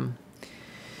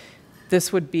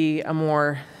 This would be a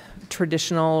more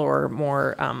traditional or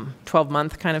more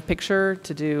 12-month kind of picture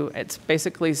to do. It's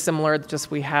basically similar, just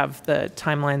we have the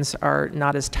timelines are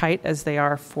not as tight as they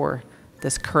are for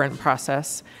this current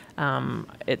process.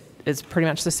 It is pretty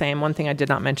much the same. One thing I did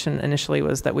not mention initially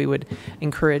was that we would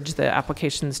encourage the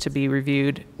applications to be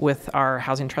reviewed with our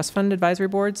Housing Trust Fund Advisory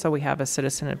Board. So we have a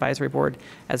citizen advisory board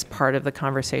as part of the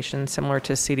conversation, similar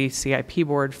to CDCIP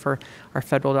board for our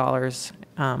federal dollars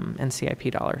and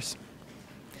CIP dollars.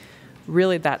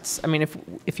 Really, that's, I mean,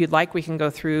 if you'd like, we can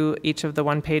go through each of the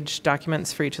one-page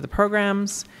documents for each of the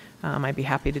programs. I'd be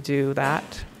happy to do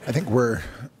that. I think we're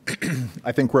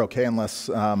okay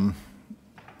unless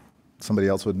somebody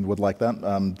else would like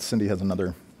that. Cindy has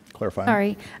another clarifying.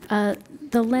 Sorry.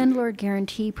 The landlord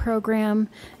guarantee program,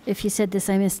 if you said this,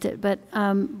 I missed it, but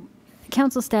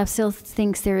council staff still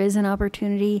thinks there is an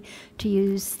opportunity to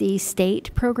use the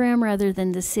state program rather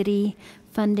than the city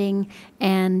funding,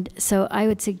 and so I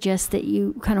would suggest that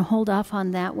you kind of hold off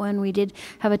on that one. We did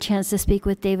have a chance to speak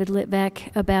with David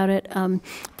Litbeck about it.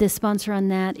 The sponsor on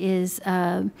that is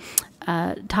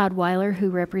Todd Weiler, who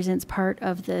represents part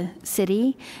of the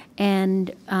city,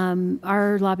 and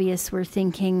our lobbyists were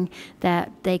thinking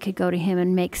that they could go to him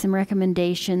and make some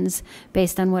recommendations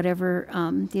based on whatever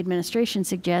the administration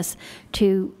suggests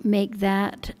to make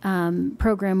that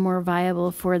program more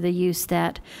viable for the use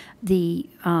that the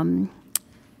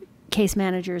case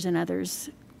managers and others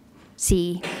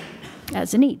see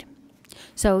as a need.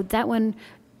 So that one,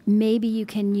 maybe you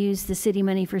can use the city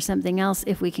money for something else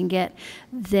if we can get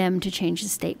them to change the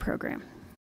state program.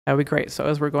 That would be great. So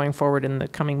as we're going forward in the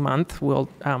coming month, we'll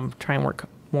try and work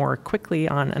more quickly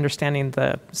on understanding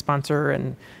the sponsor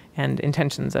and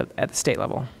intentions at the state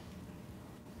level.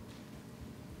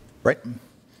 Right.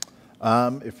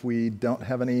 If we don't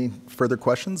have any further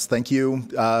questions, thank you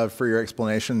for your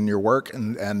explanation and your work.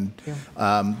 And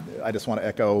I just want to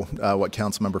echo what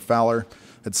Councilmember Fowler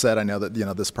had said. I know that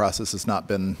this process has not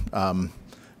been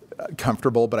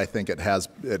comfortable, but I think it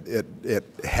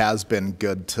has been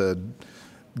good to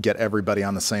get everybody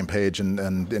on the same page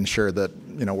and ensure that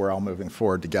we're all moving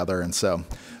forward together. And so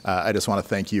I just want to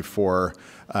thank you for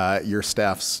your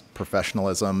staff's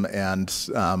professionalism and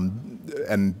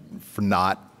for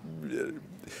not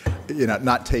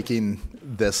taking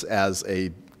this as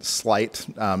a slight.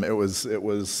 It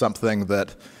was something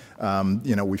that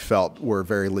we felt were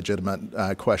very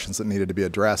legitimate questions that needed to be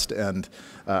addressed, and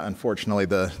unfortunately,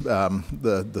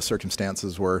 the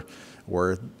circumstances were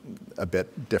a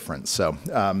bit different. So,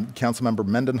 Councilmember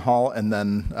Mendenhall, and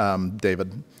then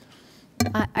David.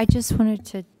 I just wanted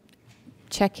to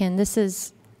check in. This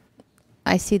is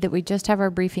I see that we just have our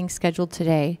briefing scheduled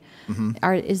today.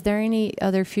 Is there any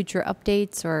other future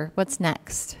updates or what's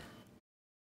next?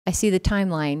 I see the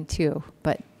timeline too,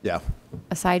 but Yeah.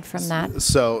 aside from that.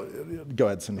 So, go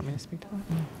ahead, Cindy.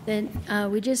 Then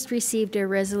we just received a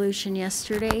resolution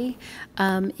yesterday.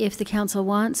 If the council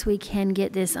wants, we can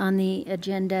get this on the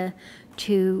agenda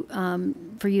to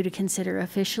for you to consider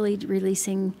officially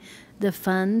releasing the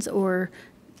funds, or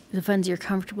the funds you're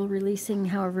comfortable releasing,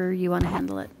 however you want to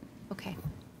handle it. Okay.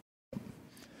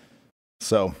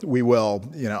 So we will,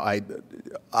 you know,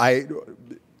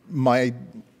 my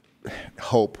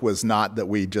hope was not that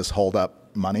we just hold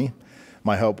up money.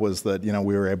 My hope was that, you know,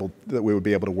 we would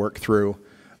be able to work through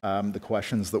the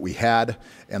questions that we had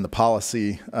and the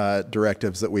policy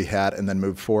directives that we had, and then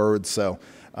move forward. So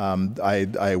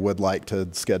I would like to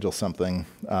schedule something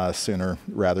sooner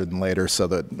rather than later, so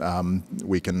that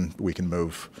we can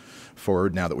move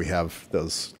forward now that we have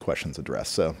those questions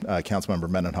addressed. So, Councilmember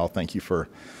Mendenhall, thank you for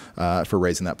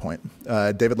raising that point.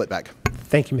 David Litvak.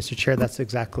 Thank you, Mr. Chair. That's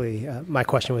exactly my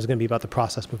question was going to be about the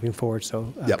process moving forward.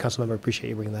 So, Yep. Councilmember, appreciate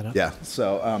you bringing that up. Yeah.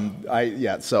 So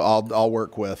so I'll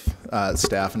work with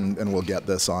staff and we'll get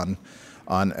this on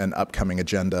an upcoming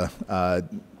agenda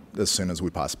as soon as we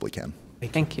possibly can.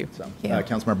 Thank you. So,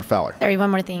 Councilmember Fowler. Sorry, one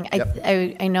more thing. Yep.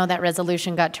 I know that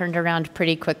resolution got turned around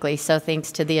pretty quickly, so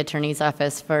thanks to the attorney's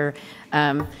office for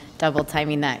double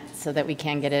timing that so that we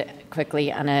can get it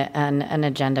quickly on an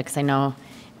agenda, because I know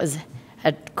it was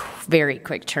a very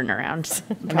quick turnaround.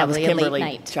 That was Probably a Kimberly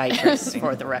late night. Childress,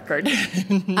 for the record.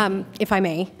 If I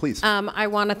may. Please. I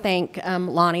want to thank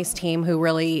Lonnie's team, who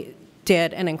really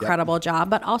did an incredible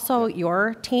job, but also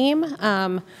your team,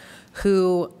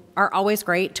 who are always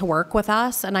great to work with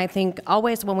us. And I think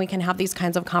always when we can have these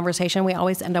kinds of conversation, we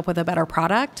always end up with a better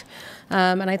product.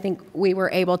 And I think we were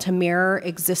able to mirror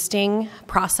existing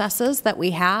processes that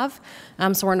we have.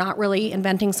 So we're not really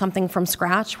inventing something from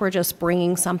scratch. We're just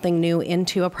bringing something new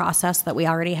into a process that we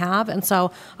already have. And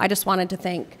so I just wanted to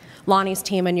thank Lonnie's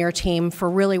team and your team for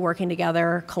really working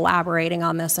together, collaborating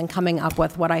on this, and coming up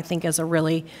with what I think is a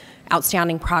really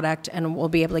outstanding product, and we'll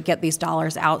be able to get these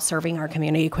dollars out serving our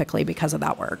community quickly because of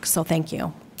that work. So thank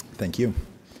you. Thank you.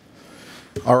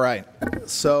 All right.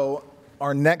 So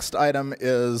our next item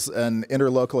is an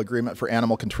interlocal agreement for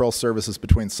animal control services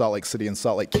between Salt Lake City and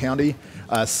Salt Lake County.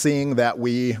 Seeing that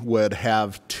we would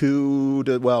have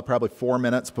probably 4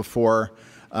 minutes before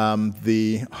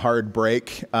the hard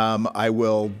break, I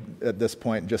will at this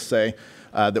point just say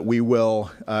that we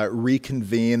will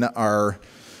reconvene our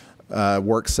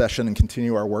work session and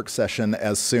continue our work session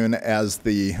as soon as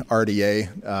the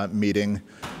RDA meeting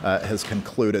has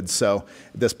concluded. So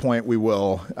at this point, we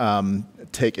will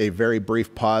take a very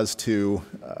brief pause to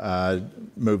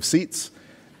move seats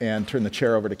and turn the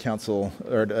chair over to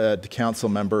council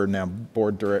member, now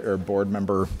board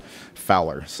member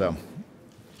Fowler. So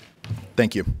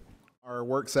thank you. Our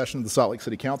work session of the Salt Lake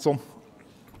City Council.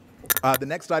 The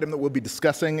next item that we'll be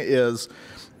discussing is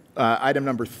item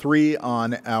number 3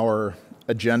 on our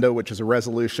agenda, which is a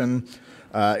resolution,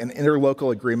 an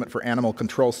interlocal agreement for animal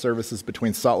control services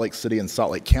between Salt Lake City and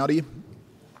Salt Lake County.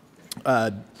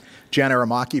 Jan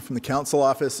Aramaki from the council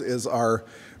office is our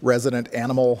resident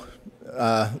animal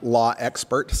law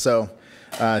expert, so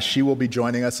she will be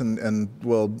joining us and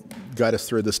will guide us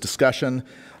through this discussion.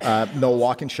 Noel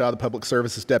Walkinshaw, the Public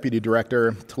Services Deputy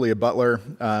Director, Talia Butler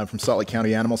from Salt Lake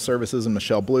County Animal Services, and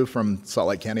Michelle Blue from Salt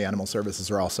Lake County Animal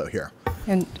Services are also here.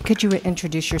 And could you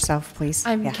introduce yourself, please?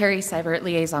 I'm Carrie Seibert,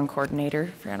 Liaison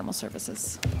Coordinator for Animal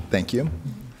Services. Thank you.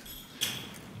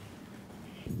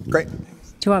 Great.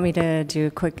 Do you want me to do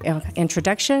a quick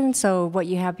introduction? So what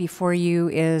you have before you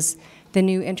is the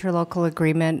new interlocal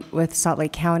agreement with Salt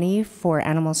Lake County for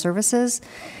animal services.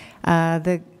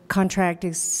 The contract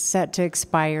is set to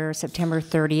expire September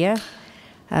 30th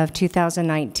of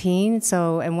 2019.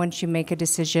 So, and once you make a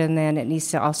decision, then it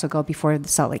needs to also go before the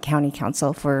Salt Lake County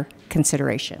Council for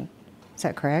consideration. Is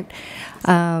that correct?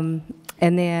 And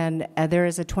then there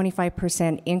is a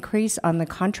 25% increase on the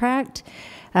contract,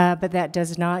 but that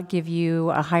does not give you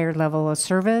a higher level of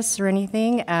service or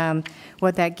anything.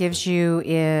 What that gives you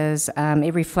is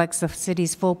it reflects the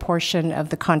city's full portion of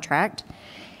the contract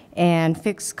and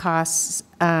fixed costs.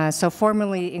 So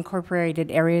formerly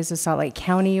incorporated areas of Salt Lake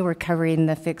County were covering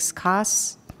the fixed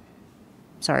costs.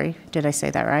 Sorry, did I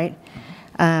say that right?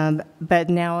 But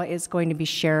now it's going to be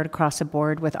shared across the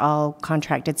board with all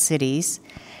contracted cities.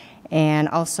 And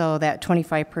also that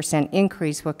 25%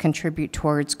 increase will contribute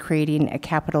towards creating a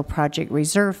capital project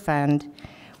reserve fund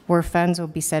where funds will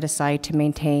be set aside to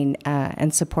maintain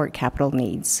and support capital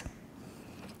needs.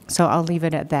 So I'll leave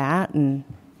it at that, and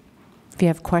if you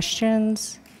have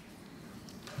questions.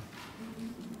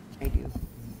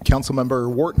 Councilmember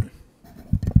Wharton.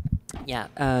 Yeah,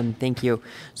 thank you.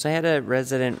 So I had a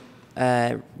resident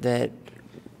that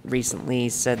recently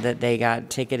said that they got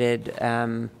ticketed,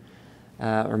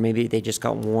 or maybe they just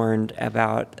got warned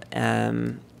about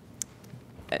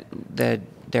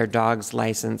their dog's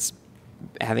license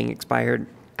having expired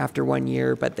after 1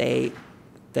 year, but they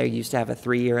used to have a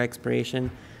 3-year expiration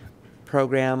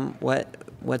program.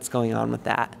 What's going on with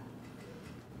that?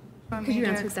 Could you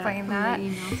explain that?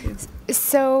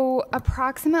 So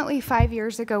approximately 5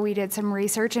 years ago, we did some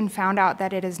research and found out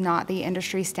that it is not the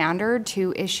industry standard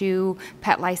to issue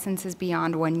pet licenses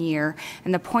beyond 1 year.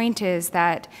 And the point is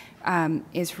that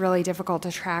it's really difficult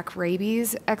to track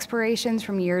rabies expirations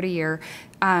from year to year.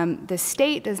 The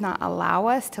state does not allow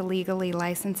us to legally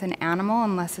license an animal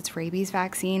unless its rabies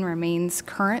vaccine remains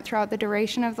current throughout the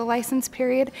duration of the license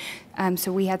period.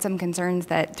 So we had some concerns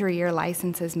that 3-year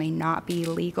licenses may not be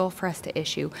legal for us to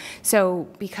issue. So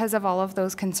because of all of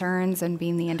those concerns and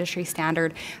being the industry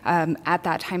standard, at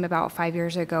that time about 5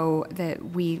 years ago, that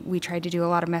we tried to do a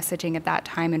lot of messaging at that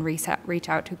time and reach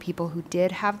out to people who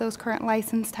did have those current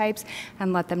license types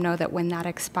and let them know that when that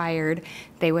expired,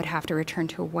 they would have to return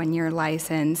to a 1-year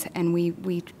license. And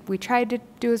we tried to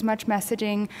do as much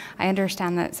messaging. I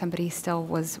understand that somebody still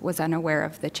was unaware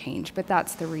of the change, but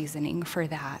that's the reasoning for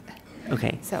that.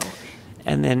 Okay. So,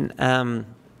 and then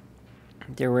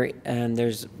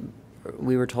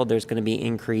we were told there's going to be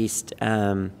increased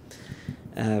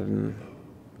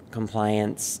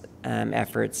compliance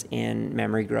efforts in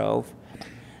Memory Grove.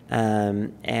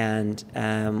 And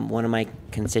one of my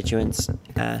constituents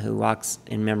who walks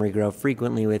in Memory Grove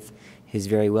frequently with his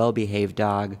very well-behaved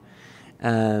dog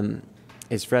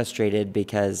is frustrated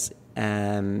because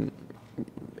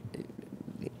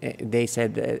they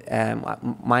said that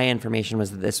my information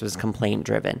was that this was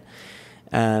complaint-driven.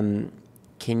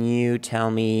 Can you tell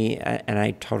me, and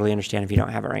I totally understand if you don't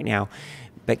have it right now,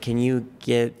 but can you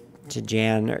get to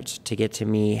Jan or to get to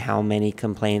me how many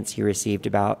complaints you received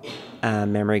about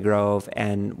Memory Grove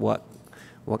and what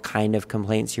kind of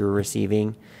complaints you were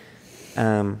receiving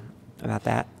about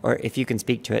that? Or if you can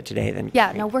speak to it today, then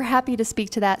yeah, great. no, we're happy to speak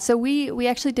to that. So we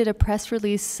actually did a press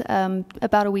release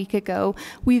about a week ago.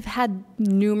 We've had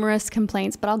numerous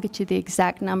complaints, but I'll get you the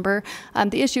exact number.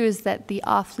 The issue is that the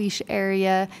off-leash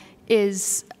area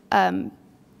is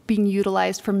being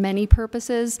utilized for many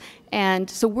purposes, and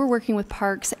so we're working with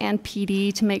Parks and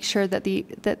PD to make sure that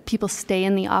that people stay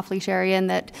in the off-leash area and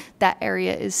that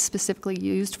area is specifically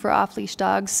used for off-leash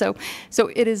dogs. So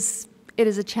it is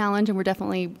a challenge, and we're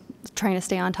definitely trying to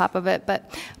stay on top of it.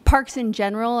 But parks in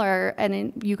general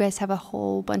you guys have a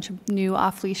whole bunch of new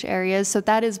off-leash areas, so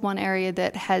that is one area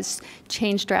that has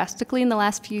changed drastically in the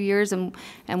last few years, and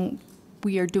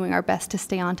we are doing our best to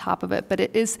stay on top of it. But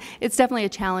it's definitely a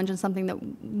challenge and something that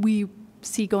we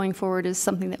see going forward is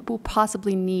something that will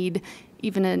possibly need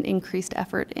even an increased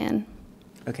effort in.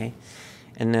 Okay.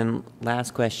 And then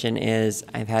last question is,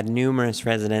 I've had numerous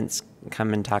residents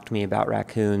come and talk to me about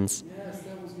raccoons. Yes,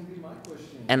 that was going to be my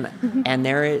question. And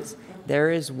there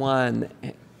is one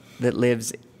that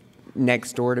lives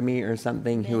next door to me or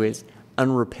something who is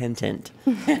unrepentant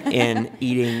in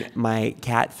eating my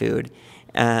cat food.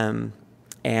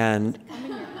 And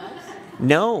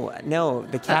no,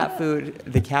 the cat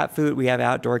food, we have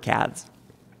outdoor cats.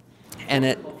 And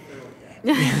it,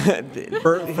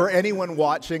 for anyone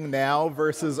watching now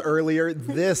versus earlier,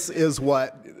 this is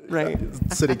what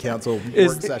city council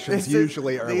work sessions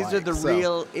usually are these like. Are the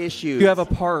real issues. You have a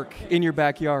park in your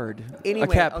backyard, anyway, a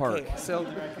cat park. Okay,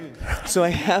 so I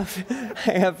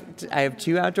have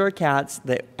 2 outdoor cats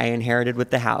that I inherited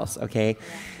with the house. Okay.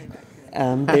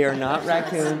 They are not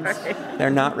raccoons. They're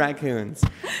not raccoons.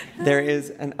 There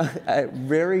is a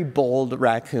very bold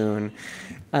raccoon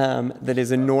that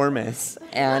is enormous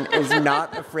and is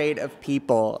not afraid of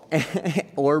people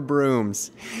or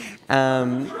brooms.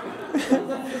 And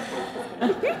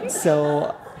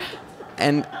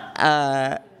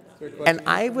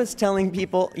I was telling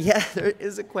people, yeah, there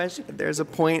is a question. There's a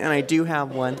point, and I do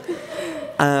have one.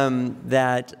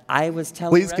 That I was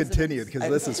telling Please continue, because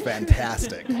this is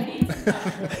fantastic.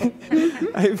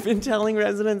 I've been telling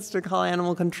residents to call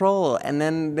animal control, and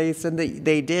then they said that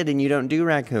they did, and you don't do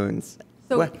raccoons.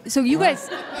 So you guys...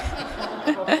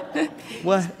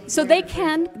 What? So they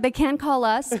can call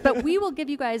us, but we will give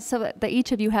you guys, so that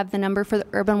each of you have the number for the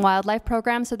Urban Wildlife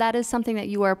Program. So that is something that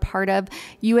you are part of.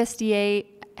 USDA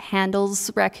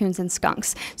handles raccoons and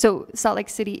skunks. So Salt Lake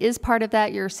City is part of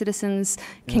that. Your citizens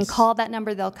can call that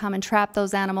number. They'll come and trap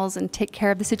those animals and take care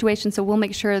of the situation. So we'll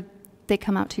make sure they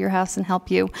come out to your house and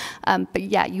help you. But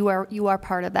yeah, you are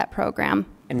part of that program.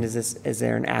 And is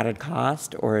there an added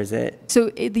cost, or is it? So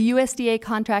the USDA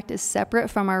contract is separate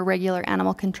from our regular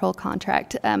animal control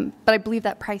contract, but I believe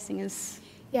that pricing is.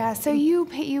 Yeah, so you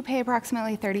pay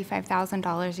approximately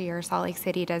 $35,000 a year. Salt Lake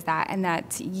City does that, and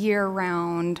that's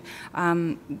year-round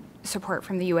support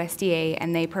from the USDA,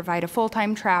 and they provide a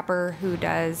full-time trapper who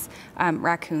does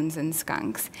raccoons and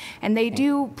skunks. And they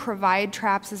do provide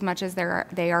traps as much as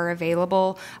they are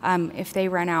available. If they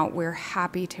run out, we're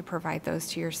happy to provide those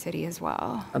to your city as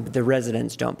well. But the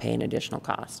residents don't pay an additional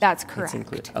cost? That's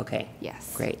correct. Okay.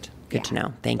 Yes. Great. Good to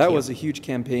know. Thank you. That was a huge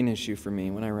campaign issue for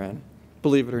me when I ran.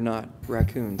 Believe it or not,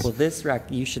 raccoons. Well,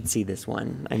 you should see this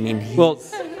one. I mean,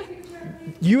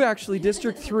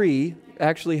 District 3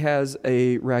 actually has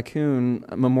a raccoon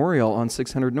memorial on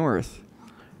 600 North.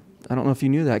 I don't know if you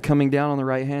knew that, coming down on the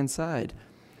right-hand side.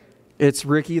 It's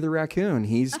Ricky the raccoon.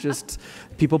 He's just,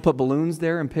 people put balloons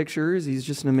there and pictures. He's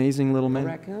just an amazing little man.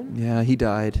 Raccoon? Yeah, he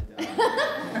died.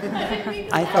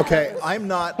 Okay, I'm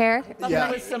not. Yeah. Yeah.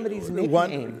 That was somebody's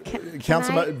nickname.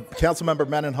 Councilmember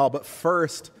Mendenhall, but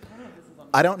first,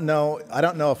 I don't know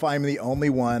if I'm the only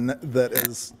one that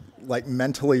is like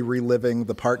mentally reliving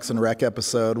the Parks and Rec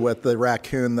episode with the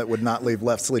raccoon that would not leave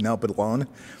Leslie Knope alone.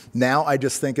 Now I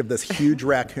just think of this huge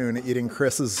raccoon eating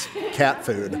Chris's cat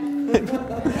food.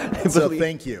 So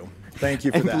thank you for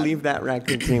that. I believe that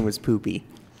raccoon's name was Poopy.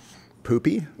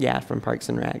 Poopy? Yeah, from Parks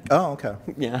and Rec. Oh, okay.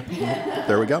 Yeah.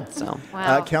 There we go. So,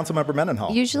 wow. Councilmember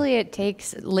Mendenhall. Usually it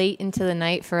takes late into the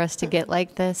night for us to get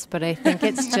like this, but I think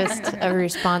it's just a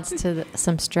response to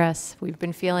some stress we've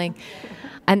been feeling.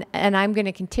 And I'm going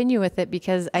to continue with it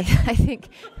because I think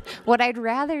what I'd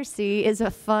rather see is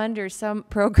a fund or some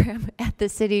program at the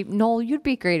city. Noel, you'd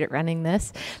be great at running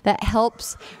this, that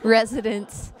helps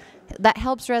residents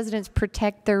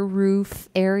protect their roof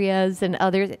areas and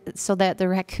others so that the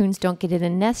raccoons don't get in a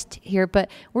nest here. But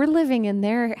we're living in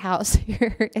their house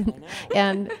here.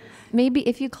 And maybe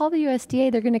if you call the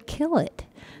USDA, they're going to kill it.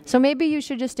 So maybe you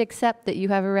should just accept that you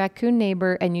have a raccoon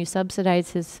neighbor and you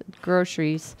subsidize his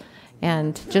groceries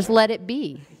and just let it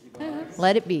be.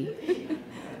 Let it be.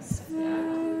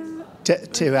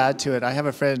 To add to it, I have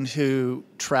a friend who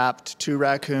trapped 2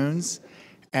 raccoons,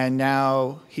 and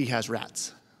now he has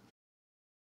rats.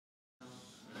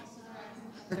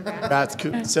 That's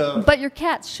cool. So, but your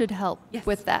cats should help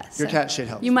with that. Your cat should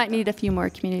help. You might need a few more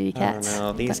community cats. I don't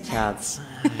know, these cats.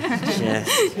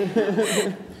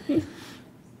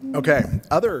 Okay,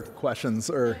 other questions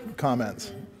or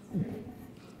comments?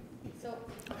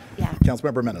 Yeah.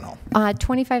 Councilmember Mendenhall.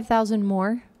 25,000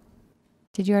 more.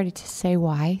 Did you already say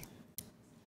why?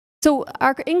 So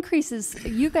our increases,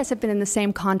 you guys have been in the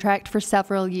same contract for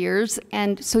several years,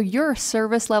 and so your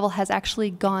service level has actually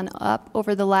gone up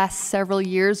over the last several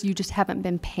years. You just haven't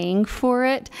been paying for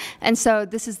it. And so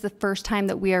this is the first time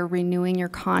that we are renewing your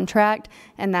contract,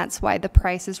 and that's why the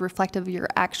price is reflective of your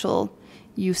actual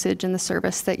usage and the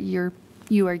service that you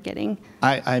are getting.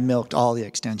 I milked all the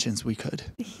extensions we could.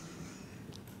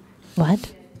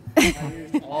 What?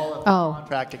 All of the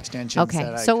contract extensions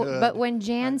that I could. But when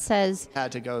Jan says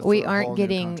had to go we through a aren't whole new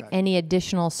getting contract. any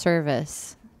additional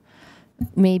service,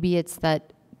 maybe it's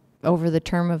that over the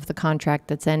term of the contract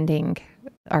that's ending,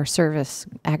 our service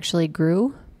actually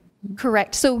grew?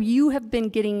 Correct. So you have been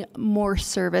getting more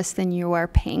service than you are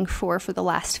paying for the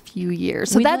last few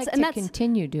years. So We'd that's like and to that's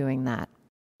continue doing that.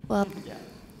 well,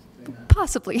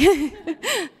 possibly.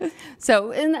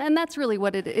 So and that's really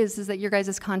what it is that your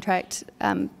guys' contract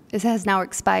has now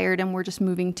expired, and we're just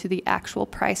moving to the actual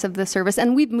price of the service.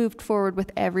 And we've moved forward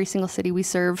with every single city we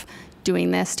serve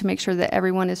doing this to make sure that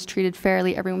everyone is treated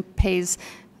fairly, everyone pays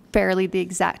fairly the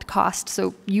exact cost.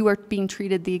 So you are being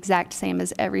treated the exact same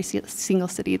as every single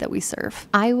city that we serve.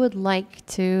 I would like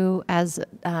to, as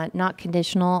not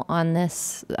conditional on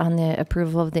this, on the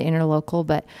approval of the interlocal,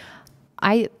 but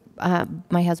my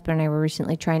husband and I were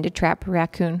recently trying to trap a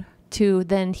raccoon to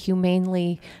then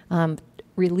humanely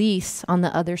release on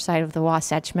the other side of the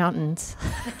Wasatch Mountains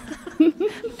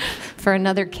for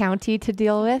another county to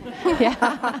deal with.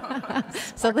 Yeah.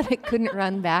 So that it couldn't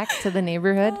run back to the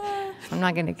neighborhood. I'm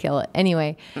not going to kill it.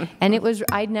 Anyway, and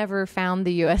I'd never found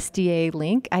the USDA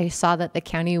link. I saw that the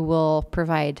county will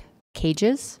provide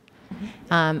cages.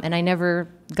 And I never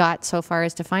got so far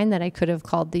as to find that I could have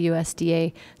called the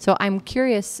USDA. So I'm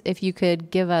curious if you could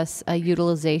give us a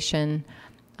utilization,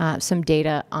 some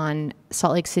data on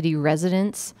Salt Lake City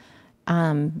residents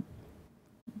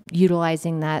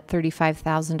utilizing that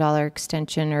 $35,000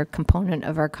 extension or component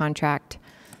of our contract,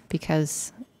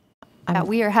 because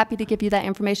We are happy to give you that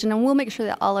information, and we'll make sure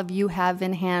that all of you have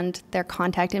in hand their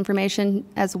contact information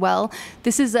as well.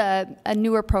 This is a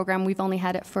newer program. We've only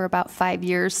had it for about 5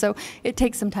 years, so it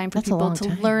takes some time for people to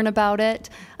learn about it.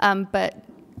 But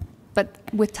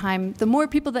with time, the more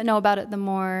people that know about it, the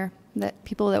more that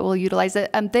people that will utilize it.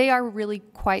 They are really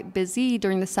quite busy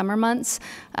during the summer months,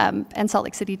 and Salt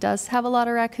Lake City does have a lot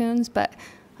of raccoons, but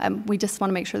we just want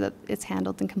to make sure that it's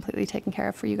handled and completely taken care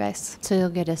of for you guys. So you'll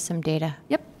get us some data.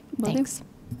 Yep. Thanks.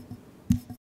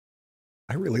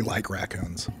 I really like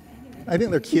raccoons. I think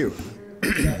they're cute.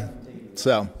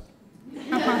 So,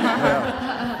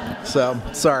 yeah. So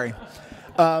sorry.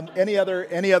 Any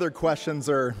other questions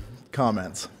or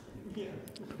comments?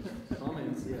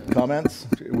 Comments?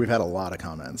 We've had a lot of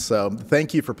comments. So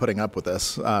thank you for putting up with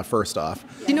this, first off.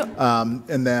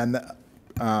 And then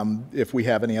if we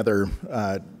have any other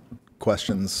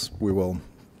questions, we will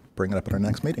bring it up at our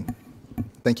next meeting.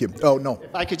 Thank you. Oh, no.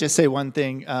 If I could just say one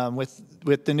thing,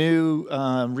 with the new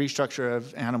restructure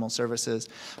of animal services,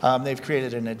 they've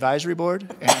created an advisory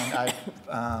board, and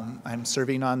I'm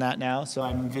serving on that now. So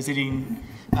I'm visiting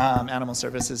animal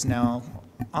services now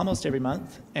almost every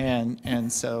month,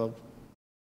 and so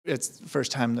it's the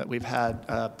first time that we've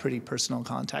had pretty personal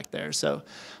contact there. So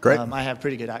great. I have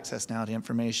pretty good access now to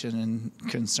information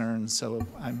and concerns, so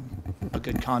I'm a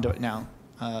good conduit now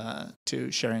to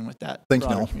sharing with that Thanks,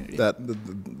 broader Noel. community.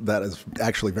 That is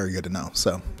actually very good to know.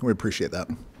 So we appreciate that.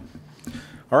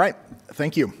 All right.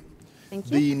 Thank you. Thank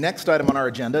you. The next item on our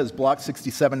agenda is Block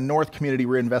 67 North Community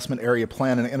Reinvestment Area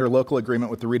Plan and Interlocal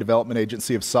Agreement with the Redevelopment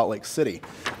Agency of Salt Lake City.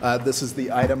 This is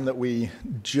the item that we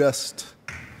just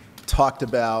talked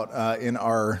about in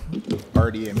our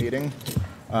RDA meeting.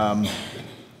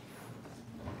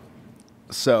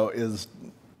 So is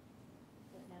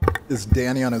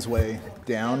Danny on his way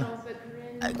down?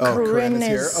 Corinne is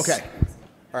here. Okay.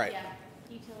 All right.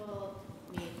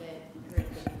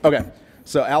 Okay.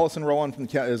 So Allison Rowland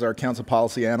is our council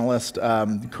policy analyst.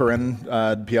 Corinne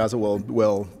Piazza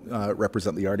will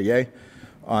represent the RDA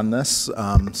on this.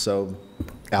 So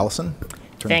Allison.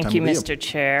 Thank you, Mr.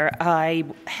 Chair. I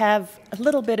have a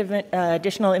little bit of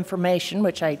additional information,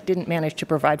 which I didn't manage to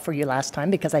provide for you last time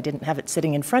because I didn't have it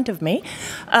sitting in front of me.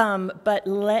 But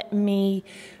let me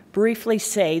briefly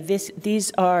say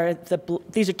these are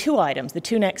two items, the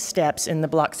two next steps in the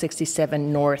Block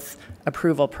 67 North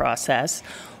approval process.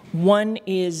 One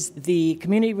is the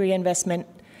Community Reinvestment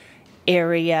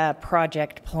Area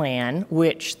Project Plan,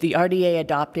 which the RDA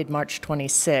adopted March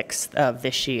 26th of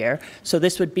this year. So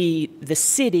this would be the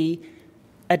city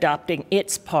adopting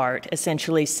its part,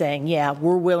 essentially saying, yeah,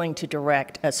 we're willing to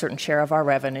direct a certain share of our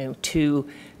revenue to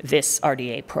this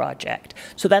RDA project.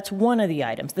 So that's one of the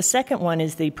items. The second one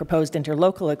is the proposed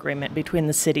interlocal agreement between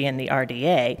the city and the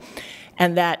RDA.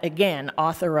 And that, again,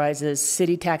 authorizes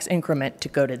city tax increment to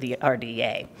go to the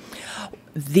RDA.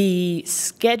 The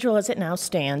schedule as it now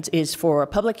stands is for a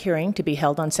public hearing to be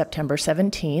held on September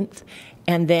 17th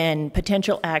and then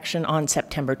potential action on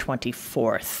September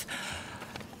 24th.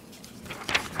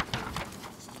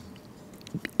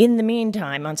 In the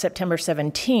meantime, on September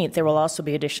 17th, there will also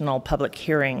be additional public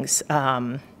hearings.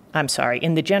 In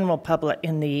the general public,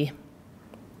 even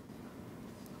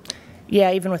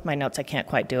with my notes, I can't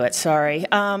quite do it. Sorry.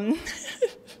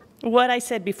 What I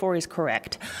said before is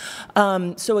correct.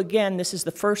 So again, this is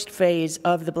the first phase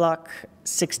of the Block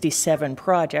 67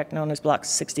 project, known as Block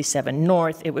 67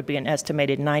 North. It would be an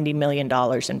estimated $90 million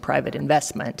in private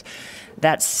investment.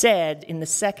 That said, in the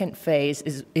second phase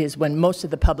is when most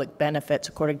of the public benefits,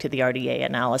 according to the RDA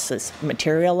analysis,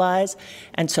 materialize.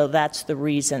 And so that's the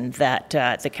reason that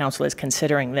the council is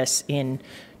considering this in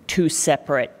two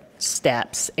separate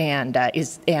steps, and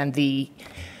the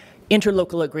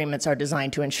interlocal agreements are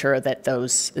designed to ensure that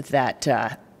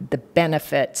the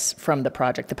benefits from the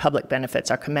project, the public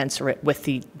benefits, are commensurate with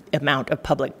the amount of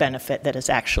public benefit that is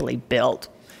actually built,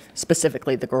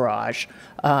 specifically the garage.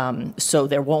 So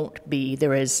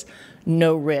there is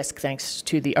no risk, thanks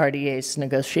to the RDA's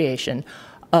negotiation,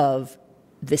 of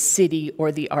the city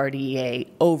or the RDA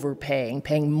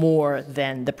paying more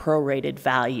than the prorated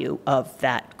value of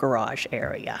that garage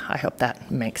area. I hope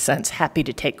that makes sense. Happy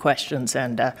to take questions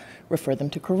and refer them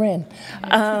to Corinne.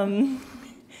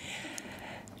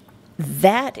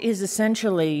 That is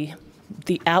essentially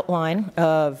the outline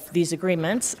of these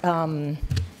agreements. Don't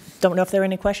know if there are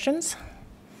any questions.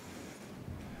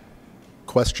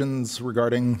 Questions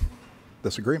regarding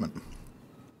this agreement?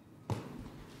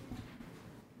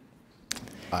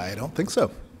 I don't think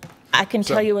so. I can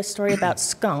tell you a story about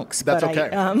skunks, that's but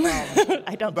okay.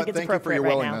 I don't think it's appropriate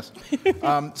right now. Thank you for your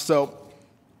willingness. So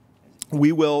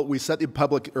we set the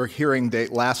public hearing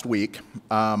date last week.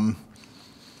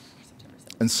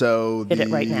 And so Did it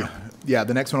right now. Yeah,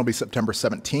 the next one will be September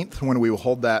 17th when we will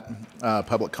hold that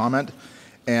public comment.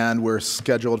 And we're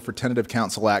scheduled for tentative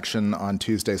council action on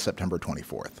Tuesday, September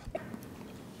 24th.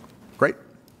 Great.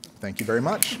 Thank you very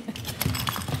much.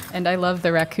 And I love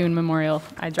the raccoon memorial.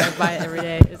 I drive by it every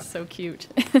day. It's so cute.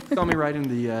 Saw me riding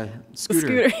the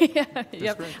scooter. The scooter, yeah.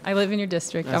 Yep. Right. I live in your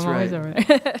district. That's I'm always right. over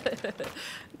there.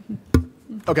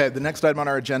 Okay, the next item on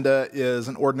our agenda is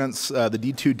an ordinance, the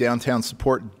D2 Downtown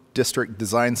Support District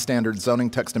Design Standard Zoning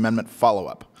Text Amendment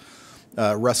follow-up.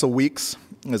 Russell Weeks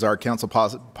is our council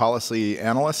policy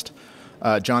analyst.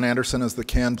 John Anderson is the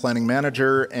CAN planning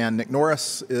manager, and Nick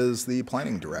Norris is the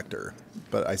planning director.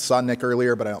 But I saw Nick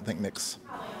earlier, but I don't think Nick's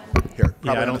here.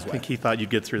 Yeah, I don't think he thought you'd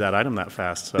get through that item that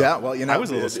fast. So yeah, well, you know, I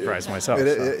was a little surprised myself.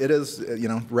 It is, you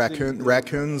know, raccoons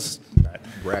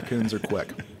are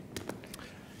quick.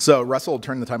 So, Russell, I'll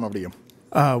turn the time over to you.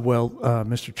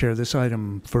 Mr. Chair, this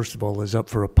item, first of all, is up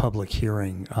for a public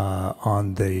hearing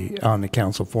on the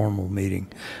council formal meeting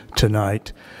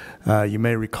tonight. You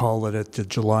may recall that at the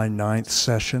July 9th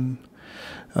session,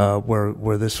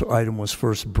 where this item was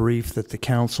first briefed, that the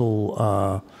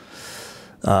council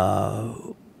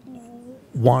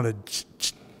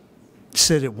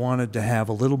said it wanted to have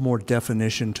a little more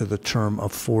definition to the term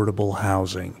affordable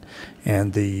housing,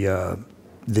 and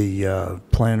the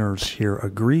planners here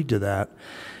agreed to that,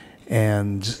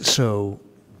 and so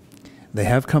they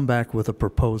have come back with a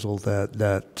proposal that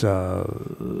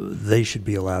they should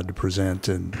be allowed to present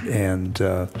and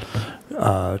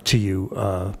to you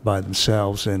by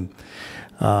themselves, and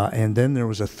then there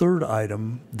was a third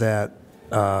item that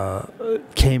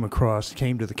came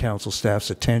to the council staff's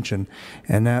attention,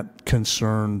 and that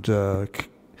concerned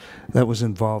that was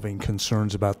involving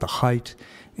concerns about the height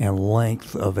and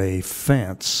length of a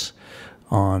fence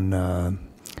on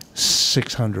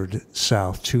 600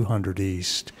 South, 200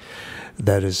 East,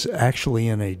 that is actually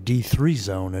in a D3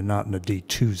 zone and not in a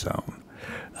D2 zone.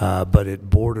 But it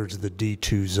borders the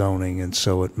D2 zoning, and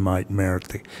so it might merit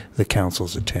the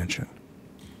council's attention.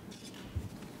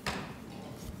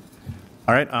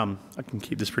 All right, I can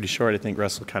keep this pretty short. I think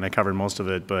Russell kind of covered most of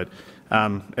it, but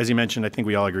as you mentioned, I think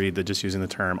we all agreed that just using the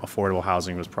term affordable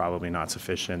housing was probably not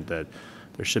sufficient, that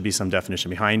there should be some definition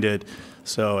behind it.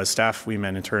 So as staff, we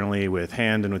met internally with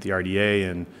HAND and with the RDA,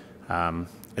 and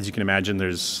as you can imagine,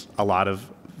 there's a lot of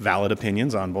valid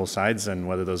opinions on both sides, and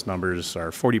whether those numbers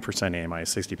are 40% AMI,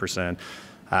 60%,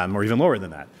 or even lower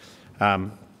than that.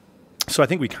 So I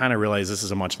think we kind of realize this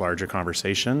is a much larger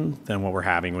conversation than what we're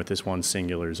having with this one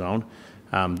singular zone.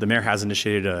 The mayor has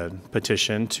initiated a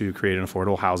petition to create an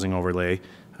affordable housing overlay.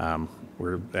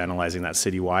 We're analyzing that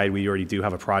citywide. We already do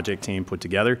have a project team put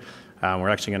together. We're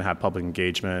actually going to have public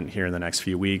engagement here in the next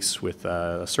few weeks with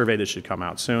a survey that should come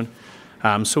out soon.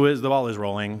 So as the ball is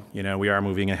rolling, you know, we are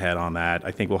moving ahead on that.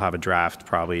 I think we'll have a draft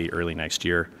probably early next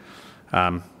year.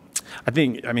 I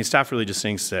mean, staff really just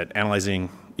thinks that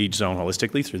analyzing each zone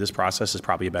holistically through this process is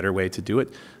probably a better way to do it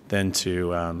than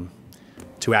to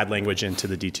add language into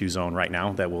the D2 zone right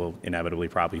now that will inevitably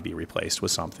probably be replaced with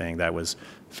something that was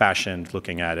fashioned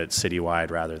looking at it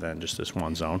citywide rather than just this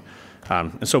one zone.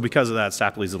 And so because of that,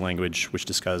 staff believes the language which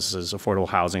discusses affordable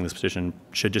housing, this petition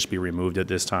should just be removed at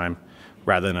this time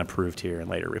rather than approved here and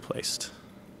later replaced.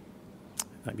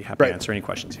 I'd be happy to answer any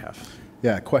questions you have.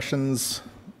 Yeah, questions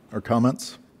or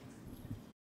comments?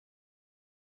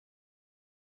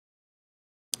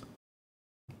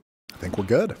 I think we're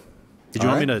good. Did you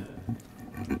want me to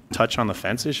touch on the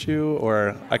fence issue,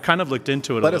 or I kind of looked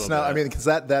into it Let a us little know. bit. I mean, because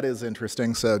that is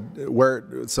interesting. So where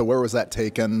was that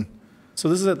taken? So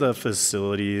this is at the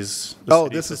facilities. Oh,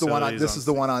 this is the one. This is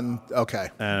the one on. Okay.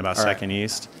 And about All right. Second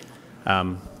East.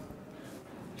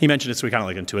 He mentioned it, so we kind of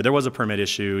looked into it. There was a permit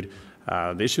issued.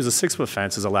 The issue is a 6-foot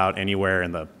fence is allowed anywhere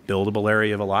in the buildable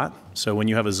area of a lot. So when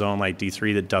you have a zone like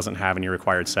D3 that doesn't have any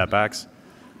required setbacks,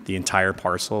 the entire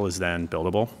parcel is then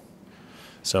buildable.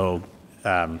 So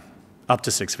up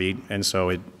to 6 feet. And so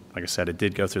it, like I said, it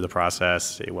did go through the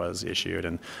process. It was issued,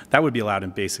 and that would be allowed in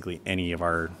basically any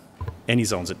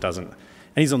zone that doesn't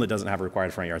have a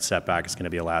required front yard setback is going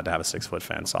to be allowed to have a 6-foot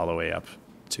fence all the way up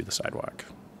to the sidewalk.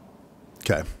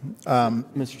 Okay.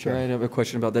 Mr. Chair, I have a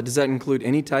question about that. Does that include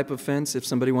any type of fence? If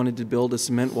somebody wanted to build a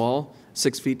cement wall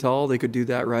 6 feet tall, they could do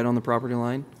that right on the property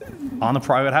line? On the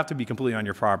property, it would have to be completely on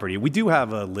your property. We do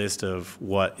have a list of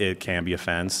what it can be a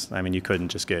fence. I mean, you couldn't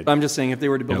just get... I'm just saying if they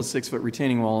were to build a 6-foot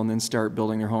retaining wall and then start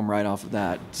building their home right off of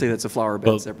that, say that's a flower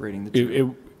bed separating the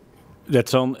two. That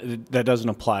doesn't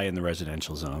apply in the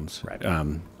residential zones. Right.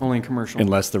 Only in commercial.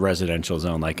 Unless the residential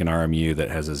zone, like an RMU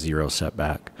that has a 0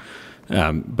 setback.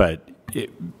 But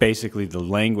basically the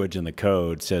language in the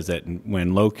code says that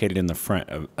when located in the front,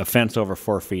 a fence over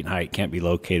 4 feet in height can't be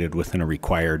located within a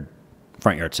required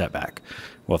front yard setback.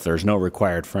 Well, if there's no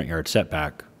required front yard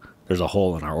setback, there's a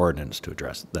hole in our ordinance to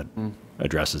address that.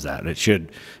 Addresses that.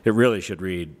 It really should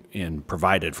read in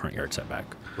provided front yard setback.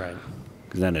 Right.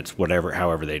 Because then it's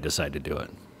however they decide to do it.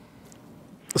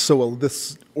 So will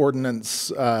this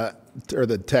ordinance or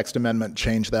the text amendment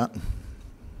change that?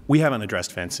 We haven't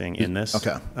addressed fencing in this.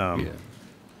 Okay.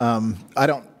 I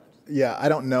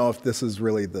don't know if this is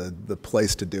really the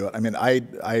place to do it. I mean,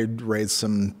 I raised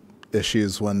some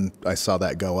issues when I saw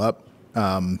that go up.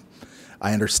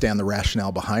 I understand the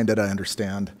rationale behind it. I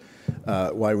understand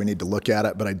why we need to look at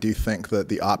it, but I do think that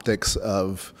the optics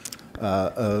of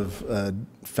a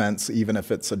fence, even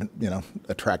if it's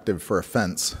attractive for a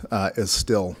fence, is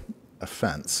still a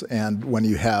fence. And when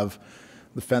you have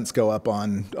the fence go up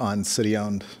on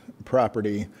city-owned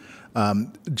property,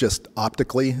 just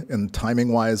optically and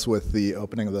timing-wise with the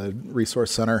opening of the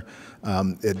resource center,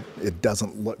 it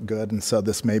doesn't look good. And so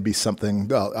this may be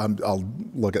something. I'll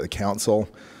look at the council.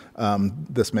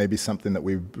 This may be something that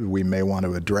we may want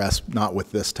to address, not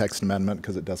with this text amendment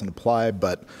because it doesn't apply,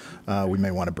 but we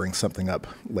may want to bring something up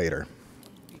later.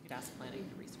 You could ask planning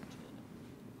to research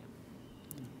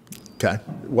it. Okay.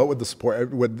 What would the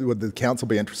support? Would the council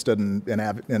be interested in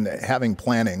having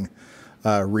planning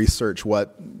research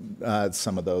what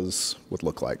some of those would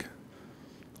look like?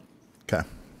 Okay.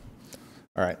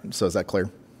 All right. So is that clear?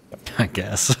 I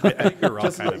guess. I think you're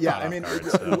all kind of I mean,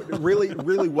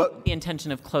 really, what the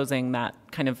intention of closing that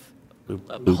kind of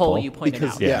loophole hole you pointed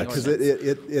out? Yeah, because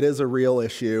it is a real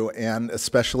issue, and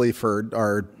especially for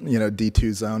our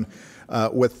D2 zone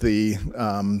with the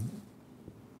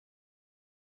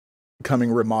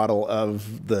coming remodel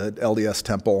of the LDS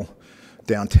temple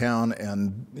downtown,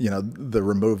 and the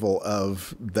removal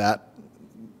of that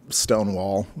stone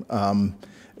wall.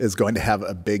 Is going to have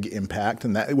a big impact,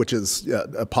 and which is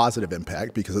a positive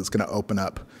impact because it's going to open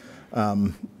up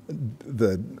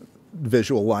the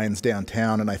visual lines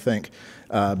downtown, and I think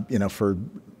for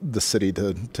the city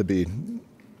to be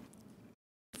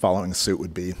following suit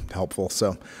would be helpful.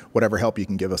 So whatever help you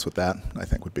can give us with that, I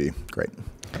think would be great.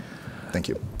 Thank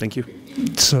you. Thank you.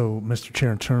 So, Mr.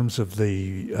 Chair, in terms of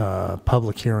the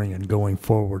public hearing and going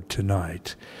forward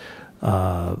tonight,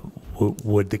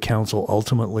 would the council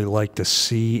ultimately like to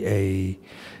see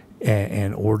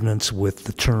an ordinance with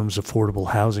the terms affordable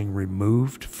housing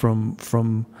removed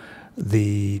from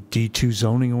the D2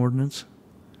 zoning ordinance?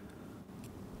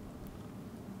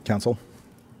 Council?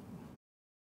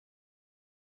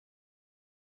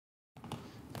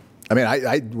 I mean,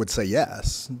 I would say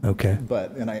yes. Okay.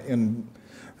 But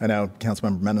I know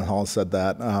Councilmember Mendenhall said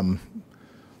that.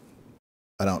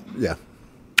 I don't. Yeah.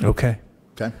 Okay.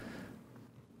 Okay.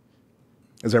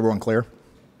 Is everyone clear?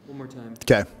 One more time.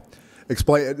 Okay.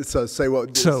 Explain. So say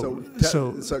what. So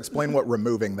explain what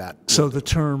removing that. So the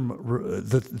term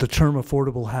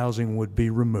affordable housing would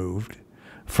be removed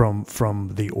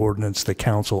from the ordinance the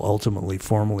council ultimately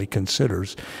formally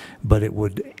considers, but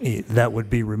that would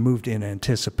be removed in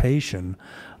anticipation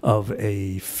of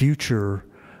a future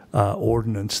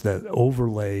ordinance that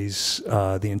overlays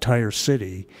the entire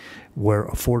city, where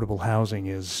affordable housing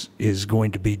is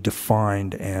going to be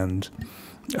defined and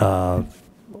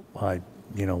what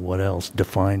else?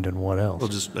 Defined and what else? We'll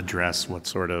just address what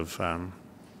sort of,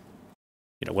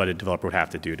 what a developer would have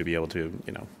to do to be able to,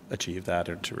 achieve that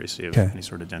or to receive any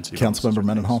sort of density. Councilmember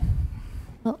Mendenhall.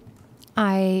 Well,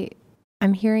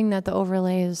 I'm hearing that the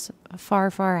overlay is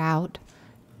far, far out,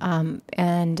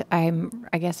 and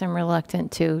I guess I'm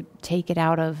reluctant to take it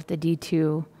out of the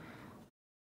D2,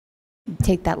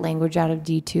 take that language out of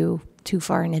D2 too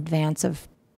far in advance of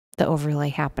the overlay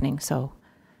happening. So.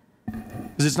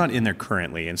 Because it's not in there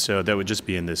currently, and so that would just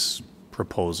be in this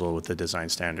proposal with the design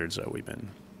standards that we've been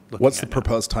looking at. What's the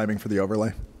proposed timing for the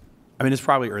overlay? I mean, it's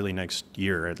probably early next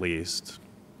year at least.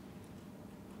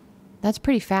 That's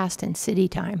pretty fast in city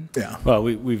time. Yeah. Well,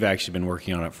 we've actually been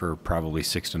working on it for probably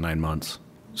 6 to 9 months.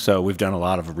 So we've done a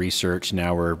lot of research.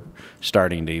 Now we're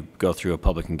starting to go through a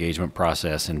public engagement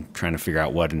process and trying to figure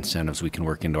out what incentives we can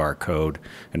work into our code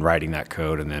and writing that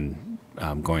code, and then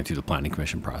going through the planning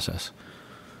commission process.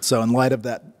 So in light of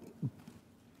that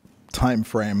time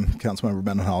frame, Councilmember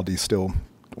Mendenhall, do you still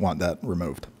want that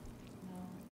removed?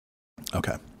 No.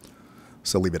 Okay.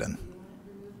 So leave it in.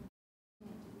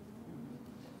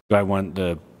 Do I want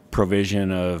the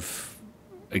provision of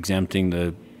exempting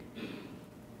the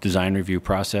design review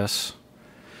process?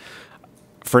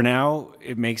 For now,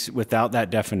 without that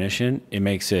definition, it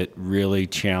makes it really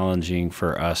challenging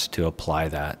for us to apply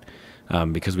that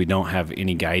because we don't have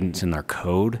any guidance in our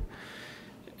code.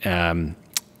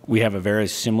 We have a very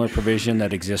similar provision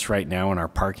that exists right now in our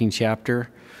parking chapter,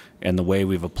 and the way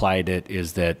we've applied it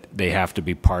is that they have to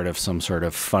be part of some sort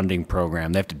of funding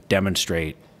program. They have to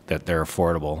demonstrate that they're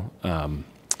affordable.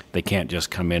 They can't just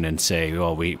come in and say,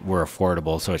 well, we're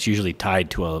affordable. So it's usually tied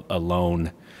to a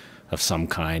loan of some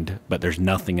kind, but there's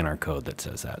nothing in our code that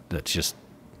says that. That's just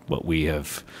what we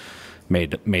have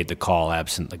made the call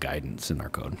absent the guidance in our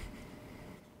code.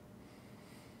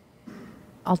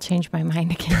 I'll change my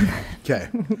mind again. Okay.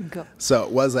 Go. So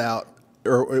it was out,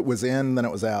 or it was in, then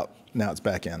it was out. Now it's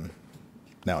back in.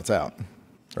 Now it's out.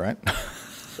 All right?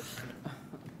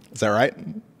 Is that right?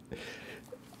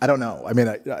 I don't know. I mean,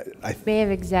 I May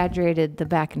have exaggerated the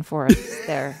back and forth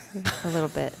there a little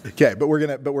bit. okay, but we're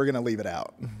gonna leave it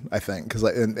out, I think, because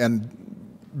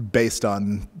and based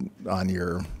on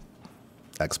your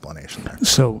explanation there.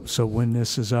 So when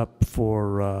this is up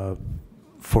for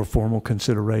formal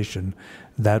consideration,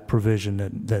 that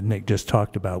provision that Nick just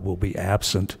talked about will be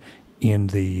absent in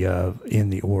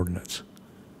the ordinance.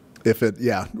 If it,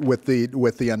 yeah, with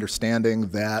the understanding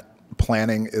that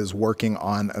planning is working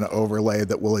on an overlay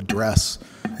that will address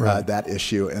that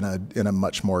issue in a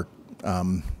much more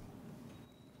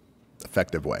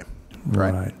effective way.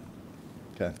 Right.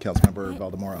 Okay, Councilmember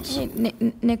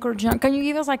Valdemoros. Nick or John, can you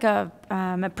give us like a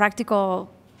practical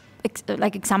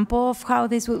example of how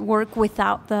this would work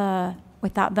without the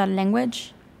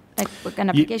language? Like an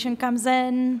application comes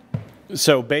in?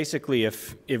 So basically,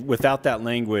 if without that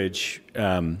language,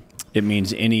 it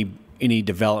means any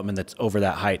development that's over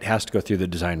that height has to go through the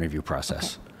design review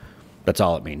process. Okay. That's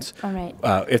all it means. All right.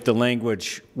 If the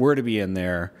language were to be in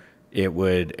there, it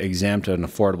would exempt an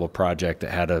affordable project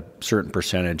that had a certain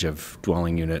percentage of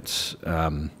dwelling units.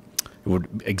 It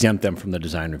would exempt them from the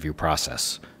design review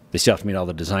process. They still have to meet all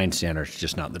the design standards,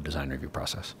 just not the design review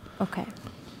process. Okay.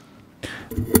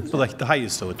 So like the height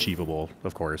is still achievable,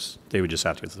 of course. They would just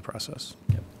have to get through the process.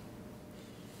 Yep.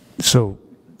 So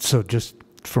just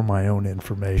for my own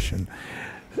information,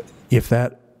 if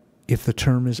the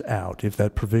term is out, if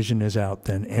that provision is out,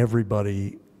 then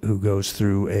everybody who goes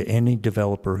through, any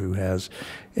developer who has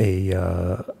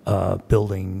a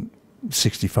building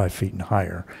 65 feet and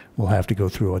higher will have to go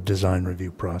through a design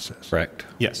review process. Correct.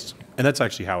 Yes. And that's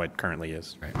actually how it currently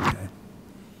is. Right.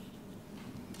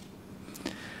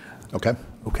 Okay.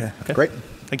 Okay. Great.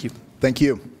 Thank you. Thank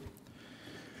you.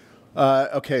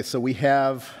 Okay, so we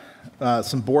have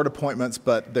some board appointments,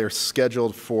 but they're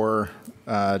scheduled for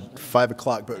 5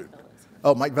 o'clock.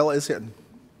 But Mike Vela is here.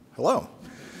 Hello.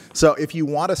 So if you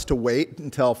want us to wait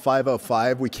until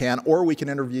 5:05, we can, or we can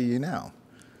interview you now.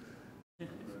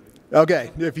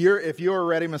 Okay, if you're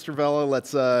ready, Mr. Vela,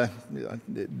 let's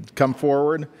come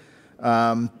forward.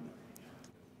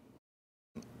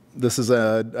 This is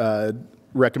a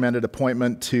recommended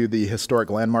appointment to the Historic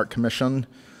Landmark Commission.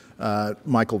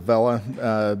 Michael Vela.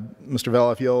 Mr.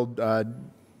 Vela, if you'll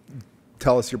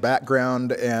tell us your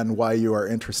background and why you are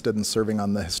interested in serving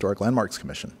on the Historic Landmarks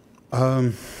Commission.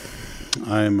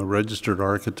 I am a registered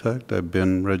architect. I've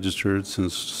been registered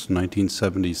since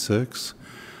 1976.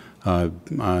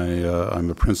 I'm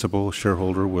a principal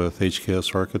shareholder with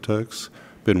HKS Architects.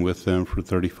 Been with them for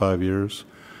 35 years.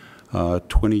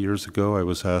 20 years ago, I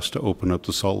was asked to open up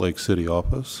the Salt Lake City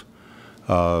office.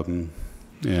 And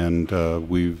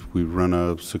we've run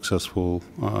a successful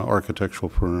architectural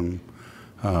firm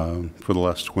for the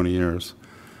last 20 years.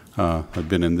 I've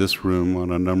been in this room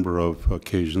on a number of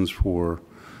occasions for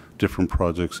different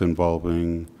projects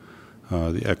involving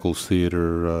the Eccles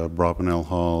Theater, Bravenel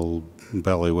Hall,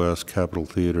 Ballet West, Capitol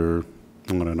Theater,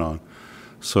 on and on.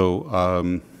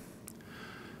 So,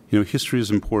 history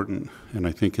is important, and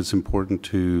I think it's important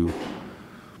to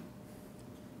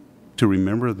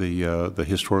remember the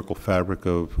historical fabric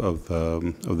of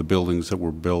the buildings that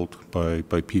were built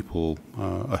by people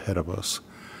ahead of us,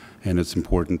 and it's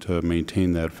important to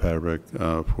maintain that fabric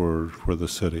for the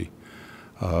city.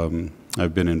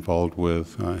 I've been involved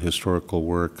with historical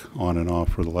work on and off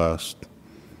for the last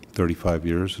 35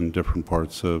 years in different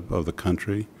parts of the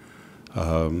country.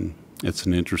 It's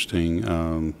an interesting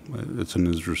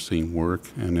work,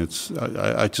 and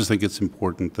I just think it's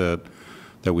important that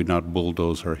we not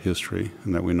bulldoze our history,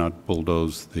 and that we not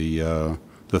bulldoze the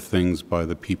things by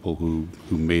the people who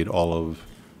made all of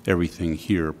everything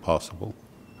here possible,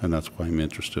 and that's why I'm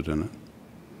interested in it.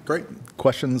 Great.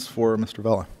 Questions for Mr.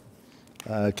 Vela?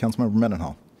 Councilmember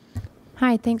Mendenhall.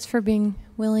 Hi, thanks for being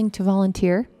willing to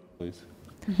volunteer. Please.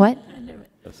 What?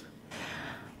 Yes.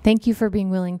 Thank you for being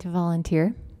willing to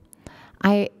volunteer.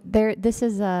 This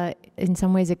is in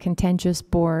some ways a contentious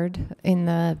board in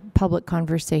the public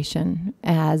conversation,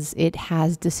 as it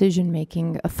has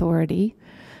decision-making authority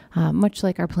much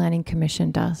like our Planning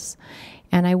Commission does.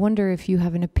 And I wonder if you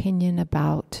have an opinion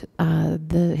about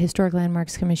the Historic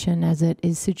Landmarks Commission as it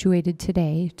is situated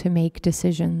today to make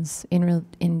decisions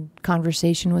in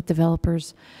conversation with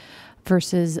developers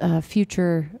versus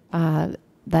future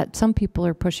that some people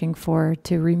are pushing for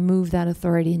to remove that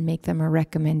authority and make them a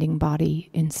recommending body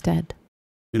instead.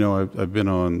 You know, I've been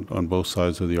on both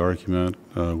sides of the argument,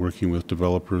 working with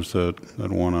developers that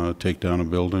want to take down a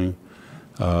building.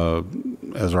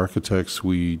 As architects,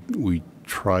 we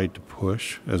try to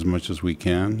push as much as we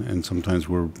can, and sometimes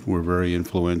we're very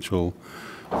influential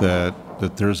that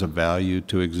there's a value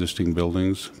to existing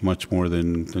buildings, much more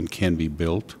than can be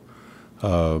built.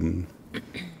 You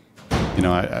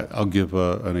know, I'll give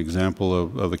an example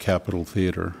of the Capitol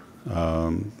Theater.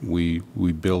 We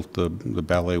built the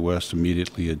Ballet West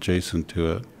immediately adjacent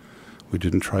to it. We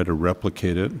didn't try to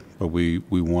replicate it, but we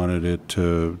wanted it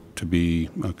to be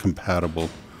compatible.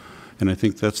 And I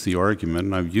think that's the argument,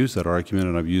 and I've used that argument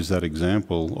and I've used that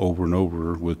example over and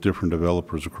over with different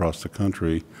developers across the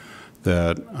country,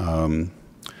 that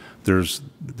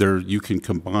you can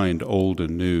combine old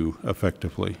and new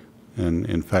effectively. And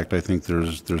in fact, I think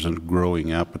there's a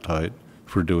growing appetite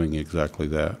for doing exactly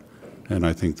that. And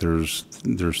I think there's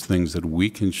things that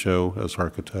we can show as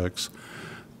architects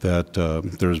that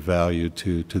there's value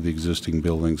to the existing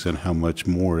buildings and how much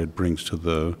more it brings to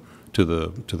the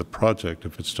project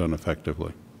if it's done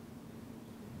effectively.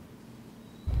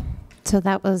 So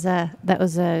that was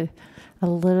a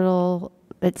little.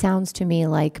 It sounds to me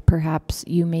like perhaps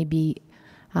you may be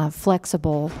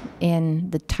flexible in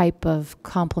the type of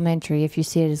complementary, if you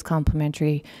see it as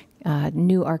complementary,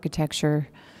 new architecture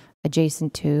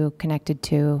adjacent to, connected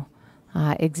to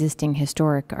existing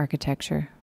historic architecture.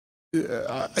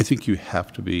 I think you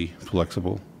have to be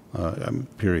flexible.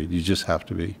 Period. You just have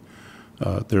to be.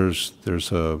 There's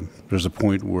a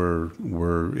point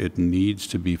where it needs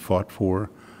to be fought for,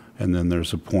 and then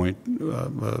there's a point,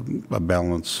 a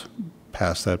balance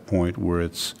past that point where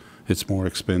it's more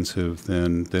expensive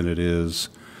than it is.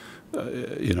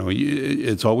 You know,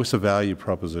 it's always a value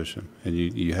proposition, and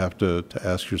you have to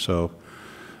ask yourself,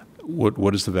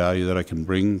 what is the value that I can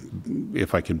bring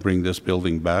if I can bring this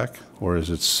building back, or is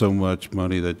it so much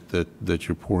money that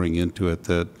you're pouring into it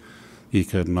that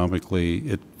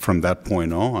economically, from that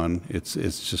point on, it's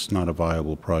just not a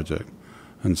viable project.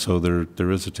 And so there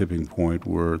is a tipping point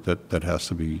where that has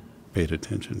to be paid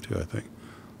attention to, I think.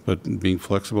 But being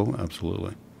flexible,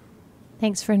 absolutely.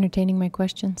 Thanks for entertaining my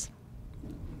questions.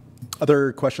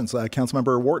 Other questions?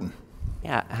 Councilmember Wharton.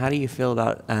 Yeah, how do you feel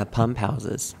about pump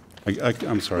houses?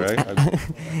 I'm sorry.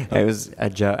 It was a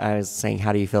joke. I was saying,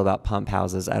 how do you feel about pump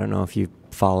houses? I don't know if you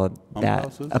followed pump that.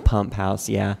 Houses? A pump house,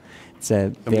 yeah. It's a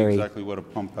Tell very. me exactly what a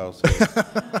pump house is.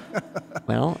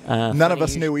 Well, none of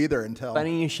us knew either until.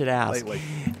 Funny you should ask. Lately.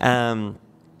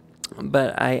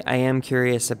 But I am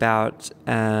curious about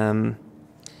a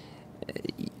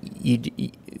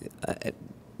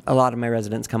lot of my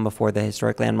residents come before the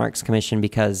Historic Landmarks Commission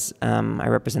because I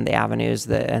represent the avenues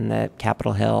and the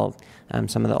Capitol Hill,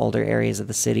 some of the older areas of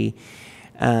the city,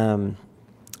 I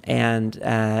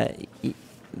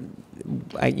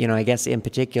guess in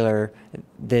particular,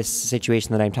 this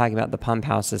situation that I'm talking about, the pump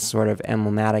house, is sort of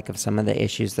emblematic of some of the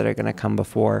issues that are going to come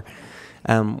before,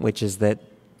 which is that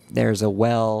there's a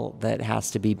well that has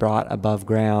to be brought above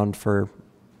ground for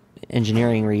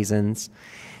engineering reasons,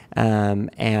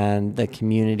 and the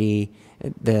community,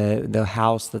 the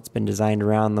house that's been designed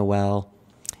around the well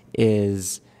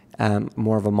is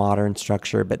more of a modern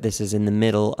structure, but this is in the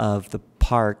middle of the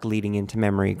park leading into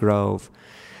Memory Grove.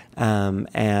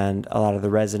 And a lot of the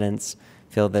residents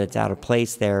feel that it's out of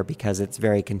place there because it's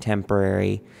very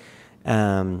contemporary,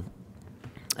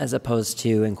 as opposed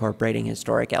to incorporating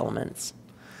historic elements.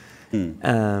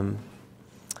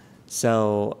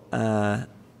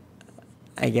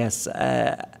 I guess,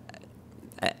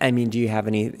 I mean, do you have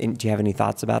any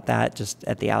thoughts about that just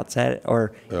at the outset,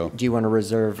 or do you want to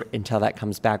reserve until that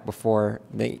comes back before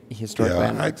the Historic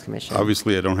Landmarks Commission?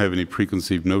 Obviously, I don't have any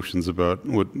preconceived notions about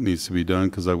what needs to be done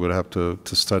because I would have to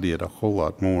study it a whole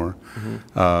lot more.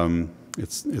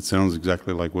 It sounds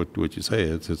exactly like what you say.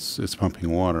 It's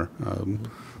pumping water.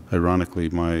 Ironically,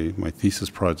 my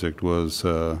thesis project was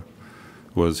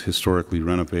historically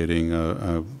renovating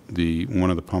one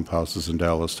of the pump houses in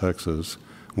Dallas, Texas,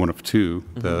 one of two,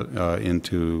 that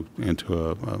into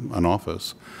an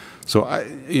office. So I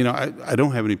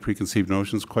don't have any preconceived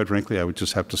notions. Quite frankly, I would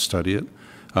just have to study it.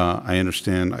 I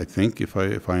understand. I think if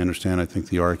I understand, I think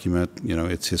the argument,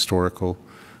 it's historical.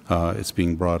 It's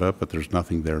being brought up, but there's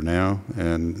nothing there now.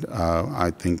 And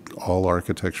I think all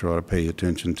architecture ought to pay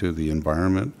attention to the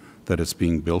environment that it's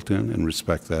being built in and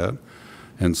respect that.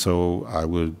 And so I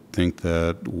would think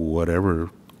that whatever,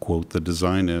 quote, the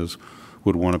design is,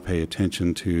 would want to pay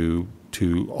attention to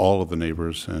all of the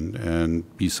neighbors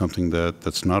and be something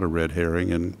that's not a red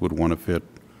herring and would want to fit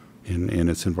in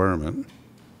its environment.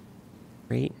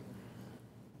 Great.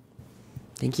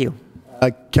 Thank you.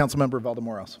 Councilmember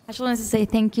Valdemoros. I just wanted to say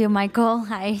thank you, Michael.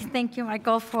 Hi, thank you,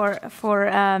 Michael, for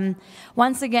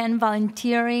once again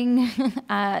volunteering.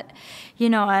 At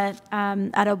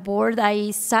a board.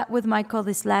 I sat with Michael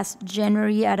this last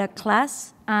January at a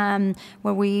class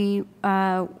where we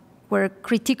were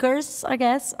critiquers, I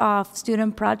guess, of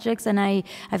student projects, and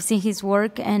I've seen his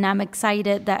work, and I'm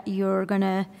excited that you're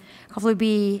gonna hopefully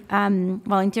be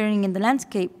volunteering in the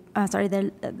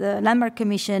the Landmark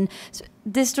Commission. So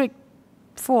District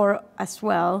 4 as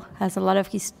well has a lot of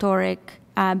historic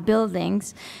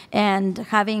buildings, and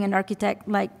having an architect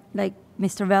like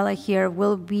Mr. Vela here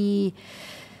will be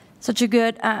such a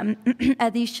good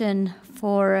addition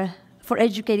for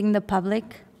educating the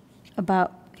public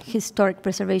about historic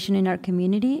preservation in our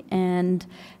community and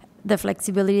the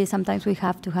flexibility sometimes we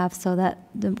have to have so that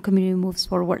the community moves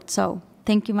forward. So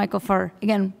thank you, Michael, for,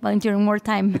 again, volunteering more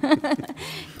time.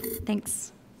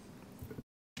 Thanks.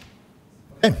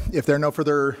 Okay. If there are no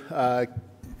further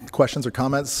questions or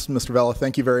comments, Mr. Vela,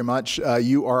 thank you very much.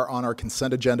 You are on our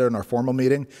consent agenda in our formal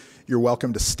meeting. You're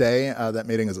welcome to stay. That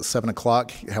meeting is at 7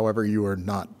 o'clock. However, you are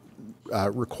not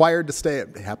required to stay.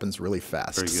 It happens really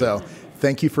fast. So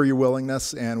thank you for your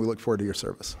willingness, and we look forward to your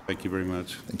service. Thank you very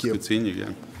much. Thank you. Good seeing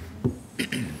you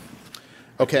again.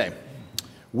 Okay.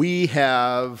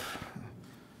 We're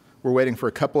waiting for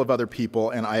a couple of other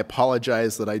people, and I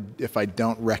apologize that if I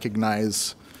don't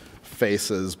recognize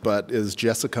faces, but is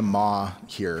Jessica Ma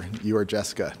here? You are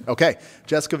Jessica. Okay.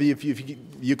 Jessica, if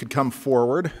you could come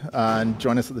forward and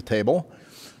join us at the table.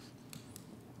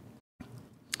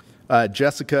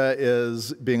 Jessica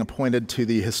is being appointed to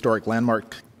the Historic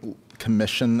Landmark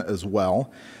Commission as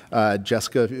well.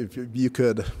 Jessica, if you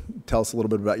could tell us a little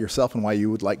bit about yourself and why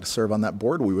you would like to serve on that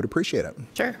board, we would appreciate it.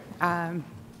 Sure.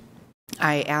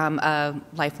 I am a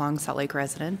lifelong Salt Lake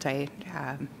resident. I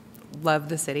love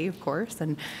the city, of course,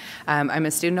 and I'm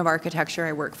a student of architecture.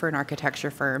 I work for an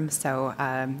architecture firm, so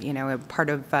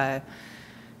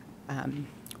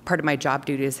part of my job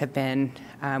duties have been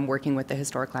working with the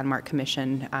Historic Landmark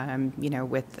Commission,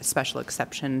 with special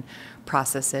exception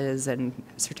processes and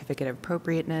certificate of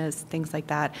appropriateness, things like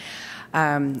that.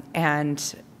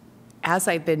 And as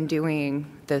I've been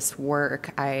doing this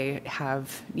work, I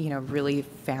have, really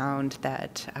found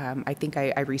that I think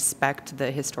I respect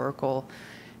the historical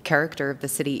character of the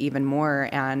city even more,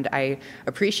 and I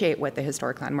appreciate what the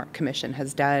Historic Landmark Commission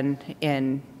has done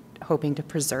in hoping to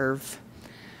preserve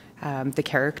the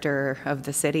character of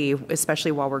the city,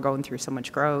 especially while we're going through so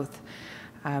much growth.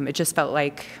 It just felt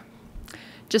like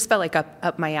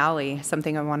up my alley,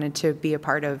 something I wanted to be a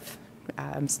part of.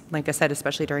 Like I said,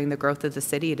 especially during the growth of the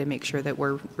city, to make sure that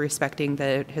we're respecting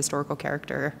the historical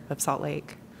character of Salt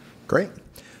Lake. Great.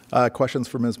 Questions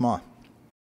for Ms. Ma?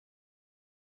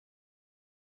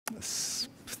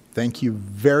 Thank you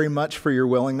very much for your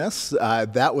willingness.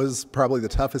 That was probably the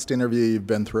toughest interview you've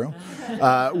been through.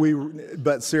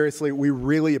 But seriously, we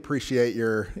really appreciate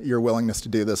your willingness to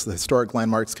do this. The Historic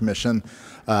Landmarks Commission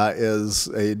is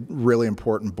a really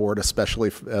important board,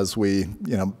 especially as we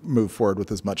move forward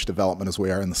with as much development as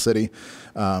we are in the city.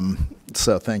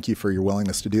 So thank you for your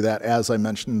willingness to do that. As I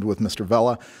mentioned with Mr.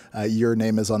 Vela, your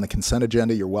name is on the consent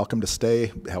agenda. You're welcome to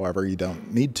stay. However, you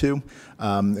don't need to.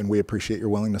 And we appreciate your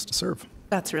willingness to serve.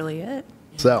 That's really it.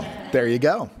 So there you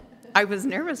go. I was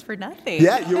nervous for nothing.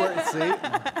 Yeah, you were. See?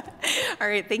 All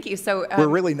right, thank you. So we're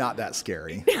really not that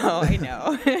scary. No, I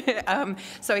know.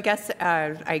 So I guess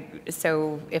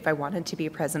so if I wanted to be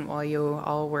present while you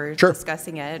all were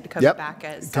discussing it, come back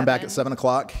at 7. Come back at 7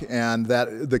 o'clock, and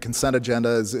the consent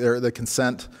agenda the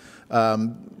consent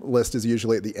list is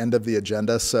usually at the end of the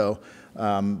agenda. So.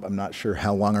 I'm not sure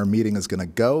how long our meeting is going to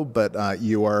go, but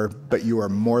you are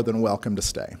more than welcome to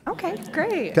stay. Okay,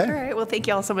 great. Okay. All right. Well, thank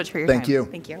you all so much for your time. Thank you.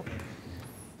 Thank you.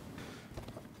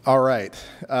 All right.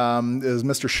 Is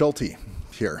Mr. Schulte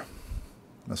here?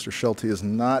 Mr. Schulte is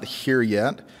not here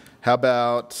yet. How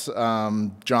about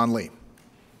John Lee?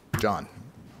 John.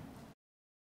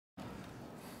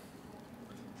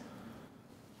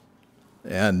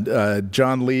 And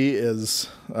John Lee is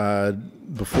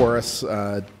before us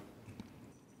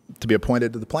to be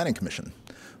appointed to the Planning Commission.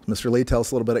 Mr. Lee, tell us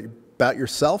a little bit about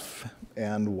yourself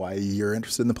and why you're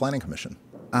interested in the Planning Commission.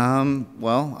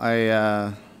 Well,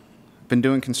 I've been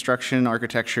doing construction,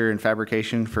 architecture, and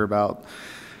fabrication for about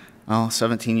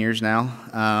 17 years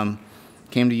now.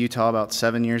 came to Utah about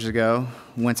 7 years ago,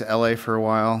 went to LA for a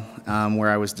while, where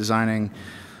I was designing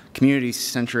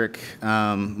community-centric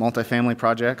multifamily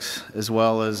projects, as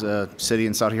well as a city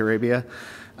in Saudi Arabia.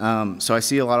 So I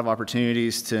see a lot of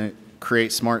opportunities to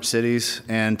create smart cities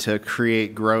and to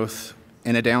create growth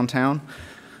in a downtown,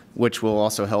 which will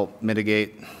also help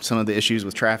mitigate some of the issues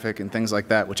with traffic and things like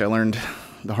that, which I learned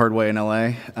the hard way in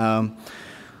LA.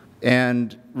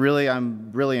 And really,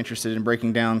 I'm really interested in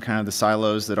breaking down kind of the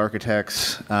silos that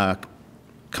architects,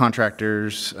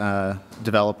 contractors,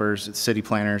 developers, city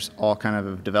planners all kind of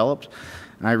have developed.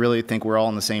 And I really think we're all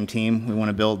on the same team. We want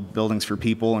to build buildings for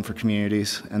people and for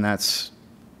communities, and that's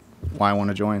why I want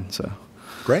to join. So,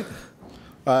 great.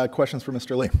 Questions for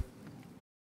Mr. Lee?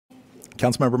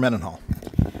 Councilmember Mendenhall.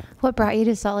 What brought you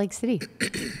to Salt Lake City?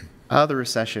 The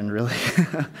recession, really.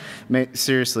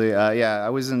 Seriously, yeah, I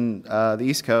was in the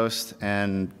East Coast,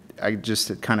 and I just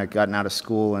had kind of gotten out of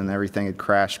school, and everything had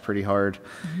crashed pretty hard.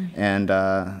 And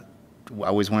I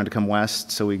always wanted to come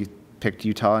west, so we picked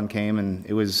Utah and came, and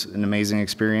it was an amazing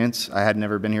experience. I had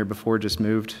never been here before, just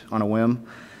moved on a whim,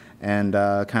 and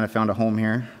kind of found a home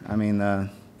here. I mean,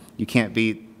 you can't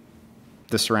beat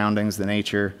the surroundings, the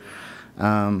nature.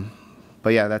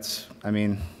 But yeah, that's, I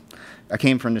mean, I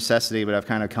came from necessity, but I've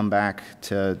kind of come back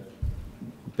to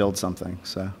build something.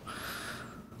 So,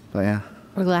 but yeah.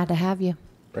 We're glad to have you.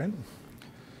 Right.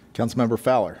 Councilmember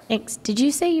Fowler. Thanks. Did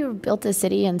you say you built a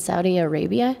city in Saudi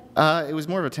Arabia? It was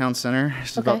more of a town center.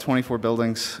 It's about 24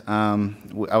 buildings. I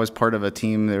was part of a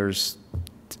team. There's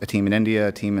a team in India,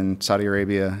 a team in Saudi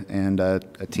Arabia, and a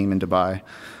team in Dubai.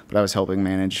 But I was helping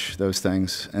manage those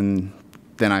things. And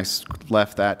then I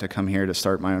left that to come here to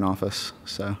start my own office.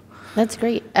 So. That's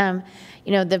great.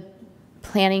 You know, the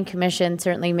Planning Commission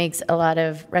certainly makes a lot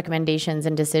of recommendations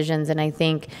and decisions, and I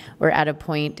think we're at a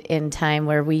point in time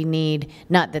where we need,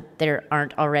 not that there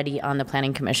aren't already on the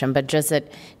Planning Commission, but just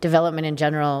that development in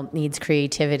general needs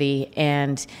creativity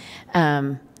and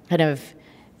kind of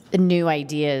new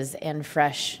ideas and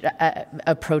fresh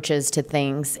approaches to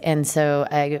things. And so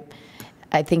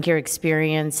I think your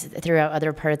experience throughout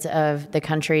other parts of the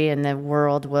country and the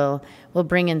world will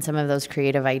bring in some of those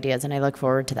creative ideas, and I look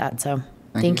forward to that. So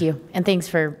thank you. And thanks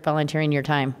for volunteering your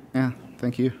time. Yeah,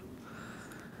 thank you.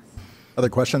 Other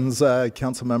questions,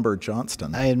 Councilmember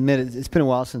Johnston? I admit it's been a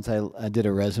while since I did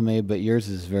a resume, but yours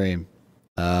is very,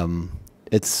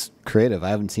 it's creative. I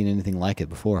haven't seen anything like it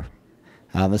before,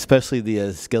 especially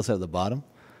the skill set at the bottom.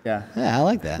 Yeah. Yeah, I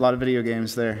like that. A lot of video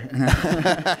games there.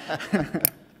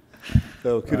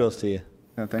 So kudos to you.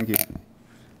 No, thank you.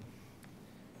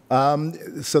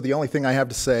 So the only thing I have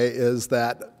to say is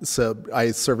that, so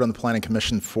I served on the Planning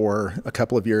Commission for a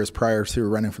couple of years prior to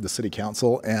running for the City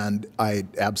Council, and I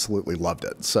absolutely loved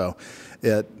it. So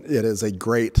it is a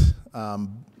great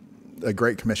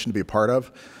commission to be a part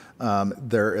of.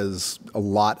 There is a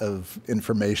lot of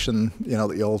information, you know,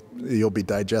 that you'll be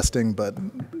digesting, but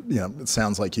you know, it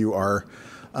sounds like you are,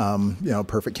 you know, a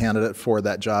perfect candidate for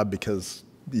that job because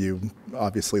you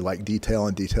obviously like detail,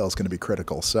 and detail is going to be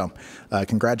critical. So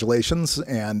congratulations.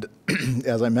 And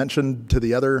as I mentioned to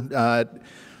the other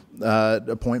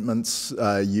appointments,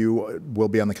 you will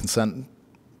be on the consent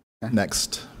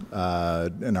next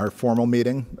in our formal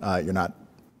meeting. You're not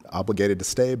obligated to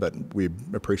stay, but we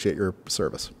appreciate your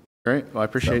service. Great. Well, I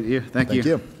appreciate you. Thank you.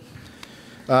 Thank you.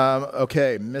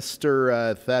 Okay,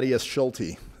 Mr. Thaddeus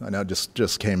Schulte, I know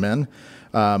just came in.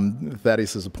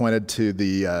 Thaddeus is appointed to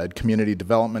the Community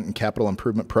Development and Capital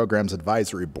Improvement Programs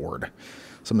Advisory Board.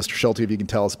 So, Mr. Schulte, if you can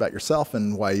tell us about yourself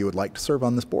and why you would like to serve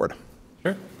on this board.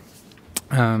 Sure.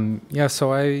 Yeah,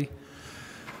 so I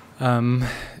am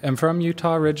from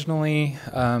Utah originally.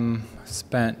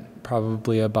 Spent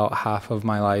probably about half of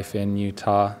my life in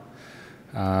Utah,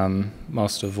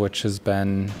 most of which has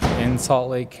been in Salt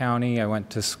Lake County. I went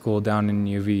to school down in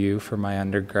UVU for my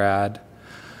undergrad.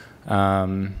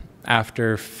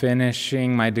 After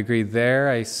finishing my degree there,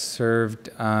 I served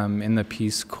in the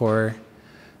Peace Corps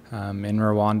in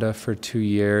Rwanda for 2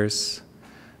 years.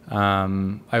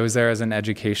 I was there as an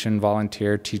education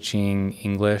volunteer teaching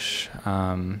English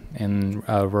in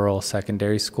a rural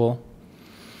secondary school.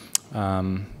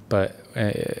 But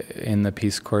in the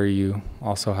Peace Corps, you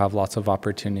also have lots of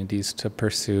opportunities to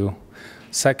pursue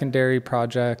secondary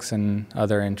projects and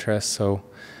other interests. So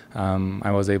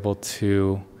I was able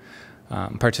to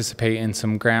participate in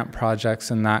some grant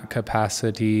projects in that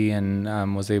capacity,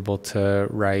 and was able to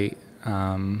write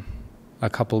a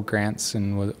couple grants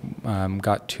and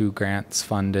got 2 grants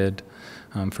funded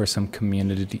for some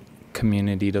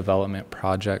community development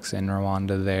projects in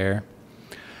Rwanda there.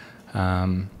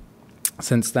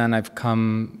 Since then,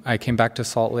 I came back to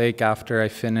Salt Lake after I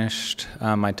finished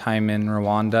my time in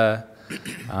Rwanda.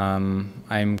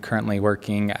 I'm currently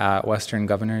working at Western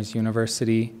Governors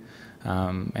University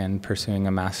and pursuing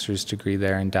a master's degree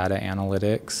there in data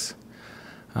analytics.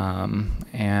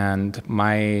 And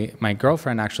my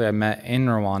girlfriend, actually, I met in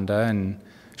Rwanda, and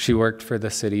she worked for the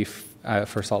city,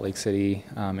 for Salt Lake City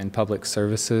in public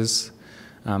services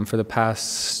for the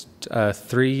past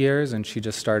 3 years, and she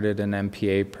just started an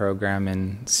MPA program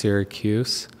in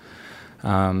Syracuse.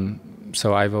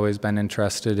 So I've always been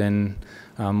interested in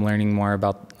learning more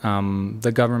about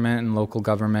the government and local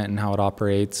government and how it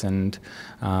operates, and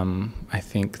I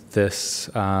think this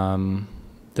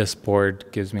this board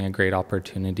gives me a great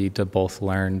opportunity to both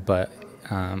learn but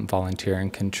volunteer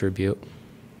and contribute.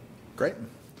 Great.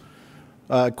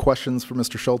 Questions for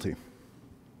Mr. Schulte?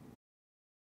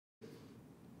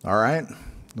 All right.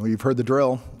 Well, you've heard the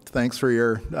drill. Thanks for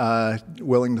your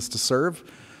willingness to serve.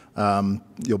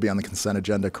 You'll be on the consent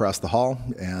agenda across the hall,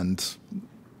 and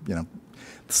you know,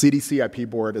 the CDCIP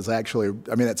board is actually,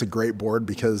 I mean, it's a great board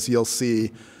because you'll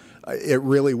see it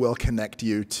really will connect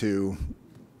you to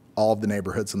all of the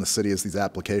neighborhoods in the city as these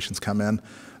applications come in,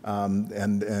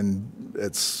 and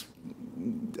it's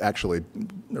actually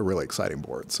a really exciting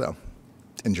board. So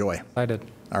enjoy. Excited.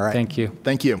 All right. Thank you.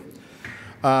 Thank you.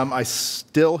 I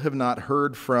still have not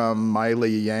heard from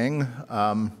Miley Yang.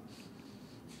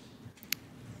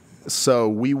 So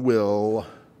we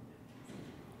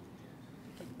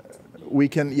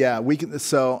can,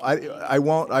 so I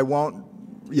won't,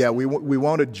 yeah, we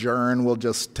won't adjourn. We'll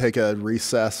just take a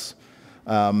recess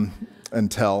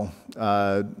until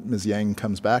Ms. Yang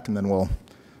comes back, and then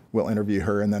we'll interview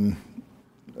her and then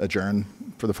adjourn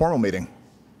for the formal meeting.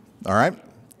 All right?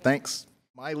 Thanks.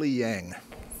 Miley Yang,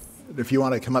 if you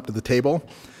want to come up to the table,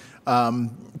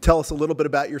 tell us a little bit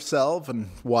about yourself and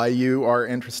why you are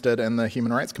interested in the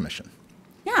Human Rights Commission.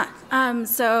 Yeah,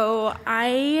 so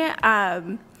I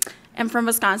am from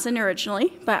Wisconsin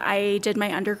originally, but I did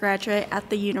my undergraduate at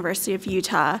the University of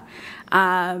Utah.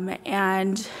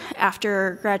 And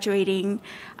after graduating,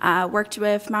 worked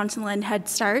with Mountainland Head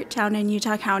Start down in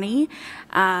Utah County,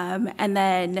 and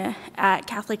then at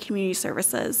Catholic Community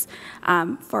Services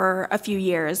for a few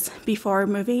years before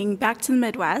moving back to the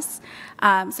Midwest.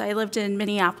 So I lived in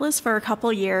Minneapolis for a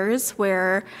couple years,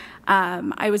 where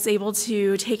I was able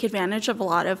to take advantage of a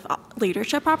lot of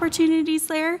leadership opportunities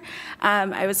there.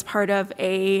 I was part of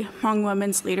a Hmong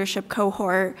women's leadership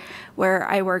cohort where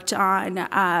I worked on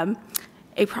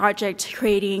a project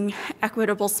creating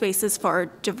equitable spaces for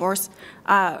divorced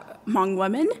Hmong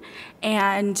women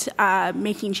and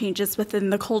making changes within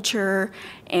the culture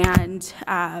and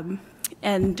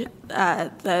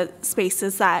the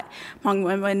spaces that Hmong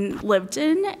women lived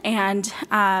in.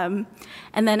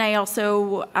 And then I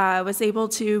also was able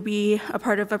to be a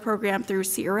part of a program through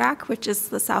CIRAC, which is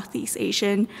the Southeast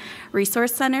Asian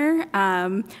Resource Center,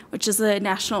 which is a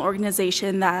national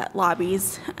organization that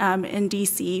lobbies in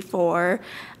DC for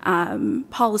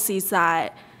policies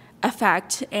that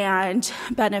affect and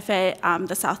benefit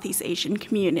the Southeast Asian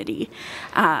community.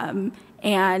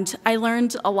 And I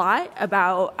learned a lot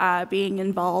about being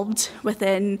involved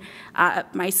within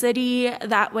my city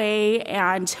that way.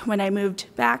 And when I moved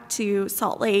back to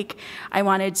Salt Lake, I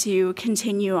wanted to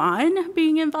continue on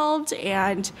being involved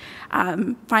and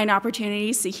find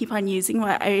opportunities to keep on using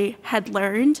what I had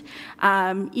learned,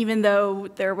 even though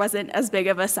there wasn't as big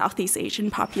of a Southeast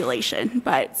Asian population,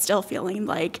 but still feeling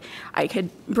like I could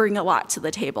bring a lot to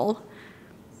the table.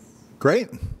 Great.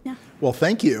 Yeah. Well,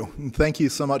 thank you. And thank you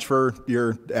so much for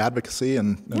your advocacy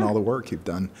and all the work you've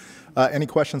done. Any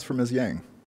questions for Ms. Yang?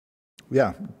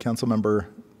 Yeah, Councilmember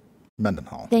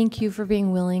Mendenhall. Thank you for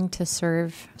being willing to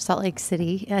serve Salt Lake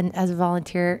City and as a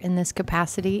volunteer in this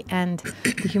capacity. And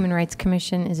the Human Rights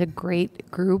Commission is a great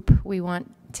group. We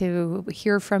want to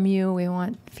hear from you. We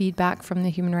want feedback from the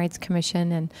Human Rights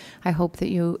Commission, and I hope that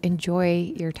you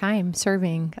enjoy your time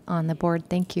serving on the board.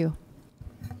 Thank you.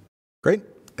 Great.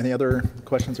 Any other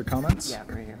questions or comments? Yeah,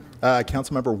 right here.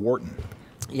 Councilmember Wharton.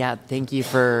 Yeah, thank you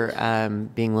for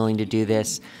being willing to do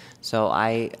this. So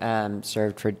I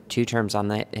served for 2 terms on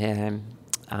the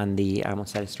I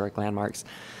almost said Historic Landmarks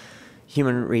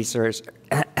Human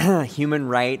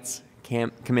Rights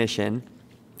Commission.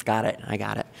 Got it. I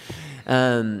got it.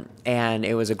 And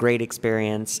it was a great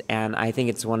experience, and I think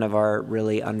it's one of our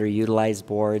really underutilized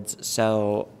boards.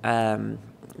 So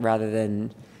rather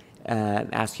than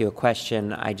ask you a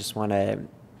question, I just want to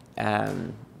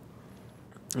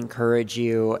encourage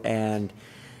you and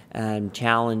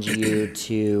challenge you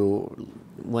to,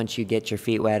 once you get your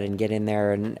feet wet and get in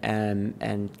there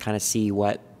and kind of see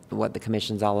what the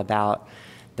commission's all about,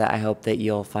 that I hope that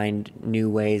you'll find new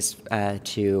ways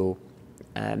to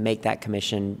make that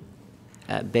commission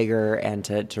bigger and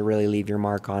to really leave your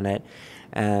mark on it.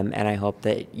 And I hope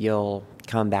that you'll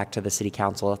come back to the City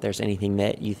Council if there's anything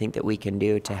that you think that we can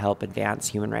do to help advance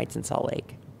human rights in Salt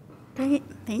Lake. Great,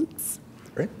 thanks.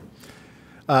 Great.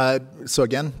 So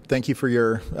again, thank you for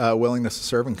your willingness to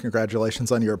serve and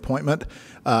congratulations on your appointment.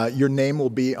 Your name will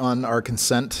be on our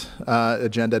consent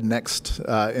agenda next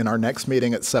in our next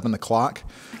meeting at 7 o'clock.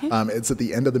 Okay. It's at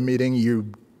the end of the meeting.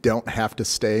 You don't have to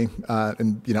stay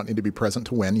and you don't need to be present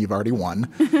to win. You've already won.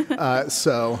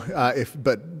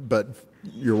 But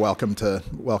you're welcome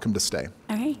to stay.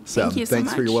 All right. So thank you so much.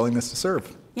 Thanks for your willingness to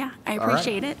serve. Yeah, I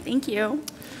appreciate it. Thank you.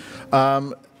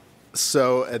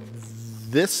 So at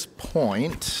this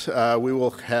point, we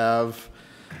will have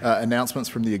announcements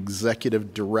from the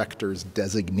executive director's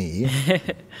designee.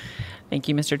 Thank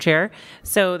you, Mr. Chair.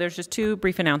 So there's just two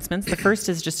brief announcements. The first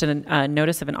is just a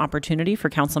notice of an opportunity for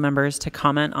council members to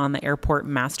comment on the airport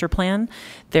master plan.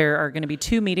 There are going to be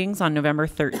 2 meetings on November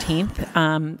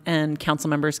 13th, and council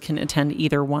members can attend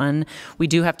either one. We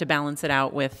do have to balance it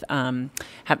out with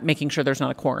making sure there's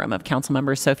not a quorum of council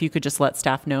members. So if you could just let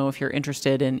staff know if you're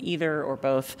interested in either or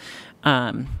both.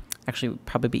 Actually,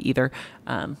 probably be either.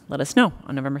 Let us know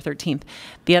on November 13th.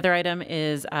 The other item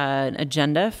is an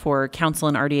agenda for council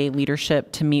and RDA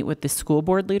leadership to meet with the school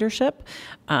board leadership.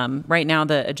 Right now,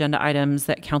 the agenda items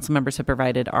that council members have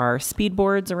provided are speed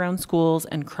boards around schools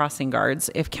and crossing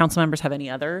guards. If council members have any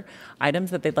other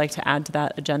items that they'd like to add to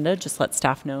that agenda, just let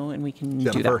staff know and we can do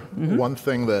that. Jennifer, one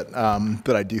thing that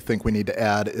that I do think we need to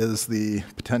add is the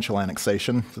potential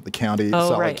annexation that the county,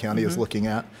 Salt Lake County, is looking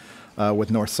at.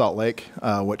 With North Salt Lake,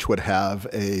 which would have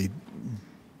a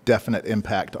definite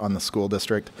impact on the school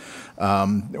district.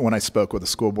 When I spoke with a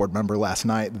school board member last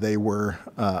night, they were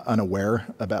unaware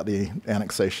about the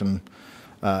annexation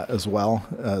as well,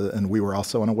 and we were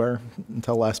also unaware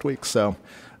until last week. So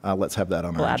let's have that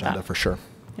on our agenda for sure.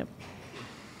 Yep.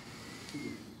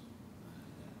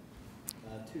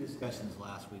 2 discussions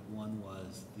last week. One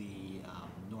was the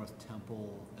North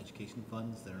Temple education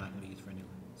funds that are not going to be used for a new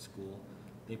school.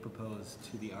 They proposed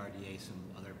to the RDA some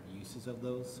other uses of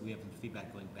those. So we have some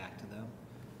feedback going back to them.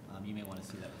 You may want to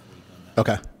see that before you've done that.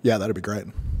 Okay. Yeah, that'd be great.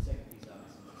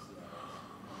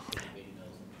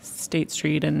 State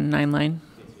Street and 9 Line,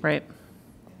 right?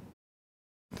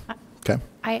 Okay.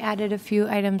 I added a few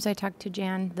items. I talked to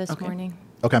Jan this morning.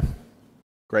 Okay.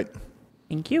 Great.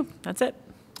 Thank you. That's it.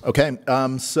 Okay,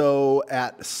 so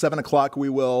at 7 o'clock we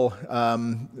will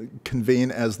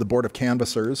convene as the Board of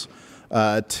Canvassers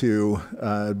to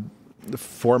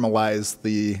formalize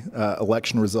the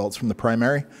election results from the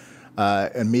primary.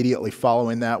 Immediately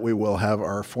following that, we will have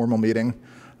our formal meeting.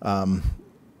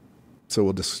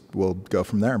 So we'll go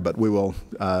from there, but we will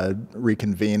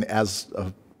reconvene as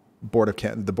the Board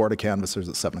of Canvassers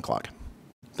at 7 o'clock.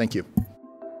 Thank you.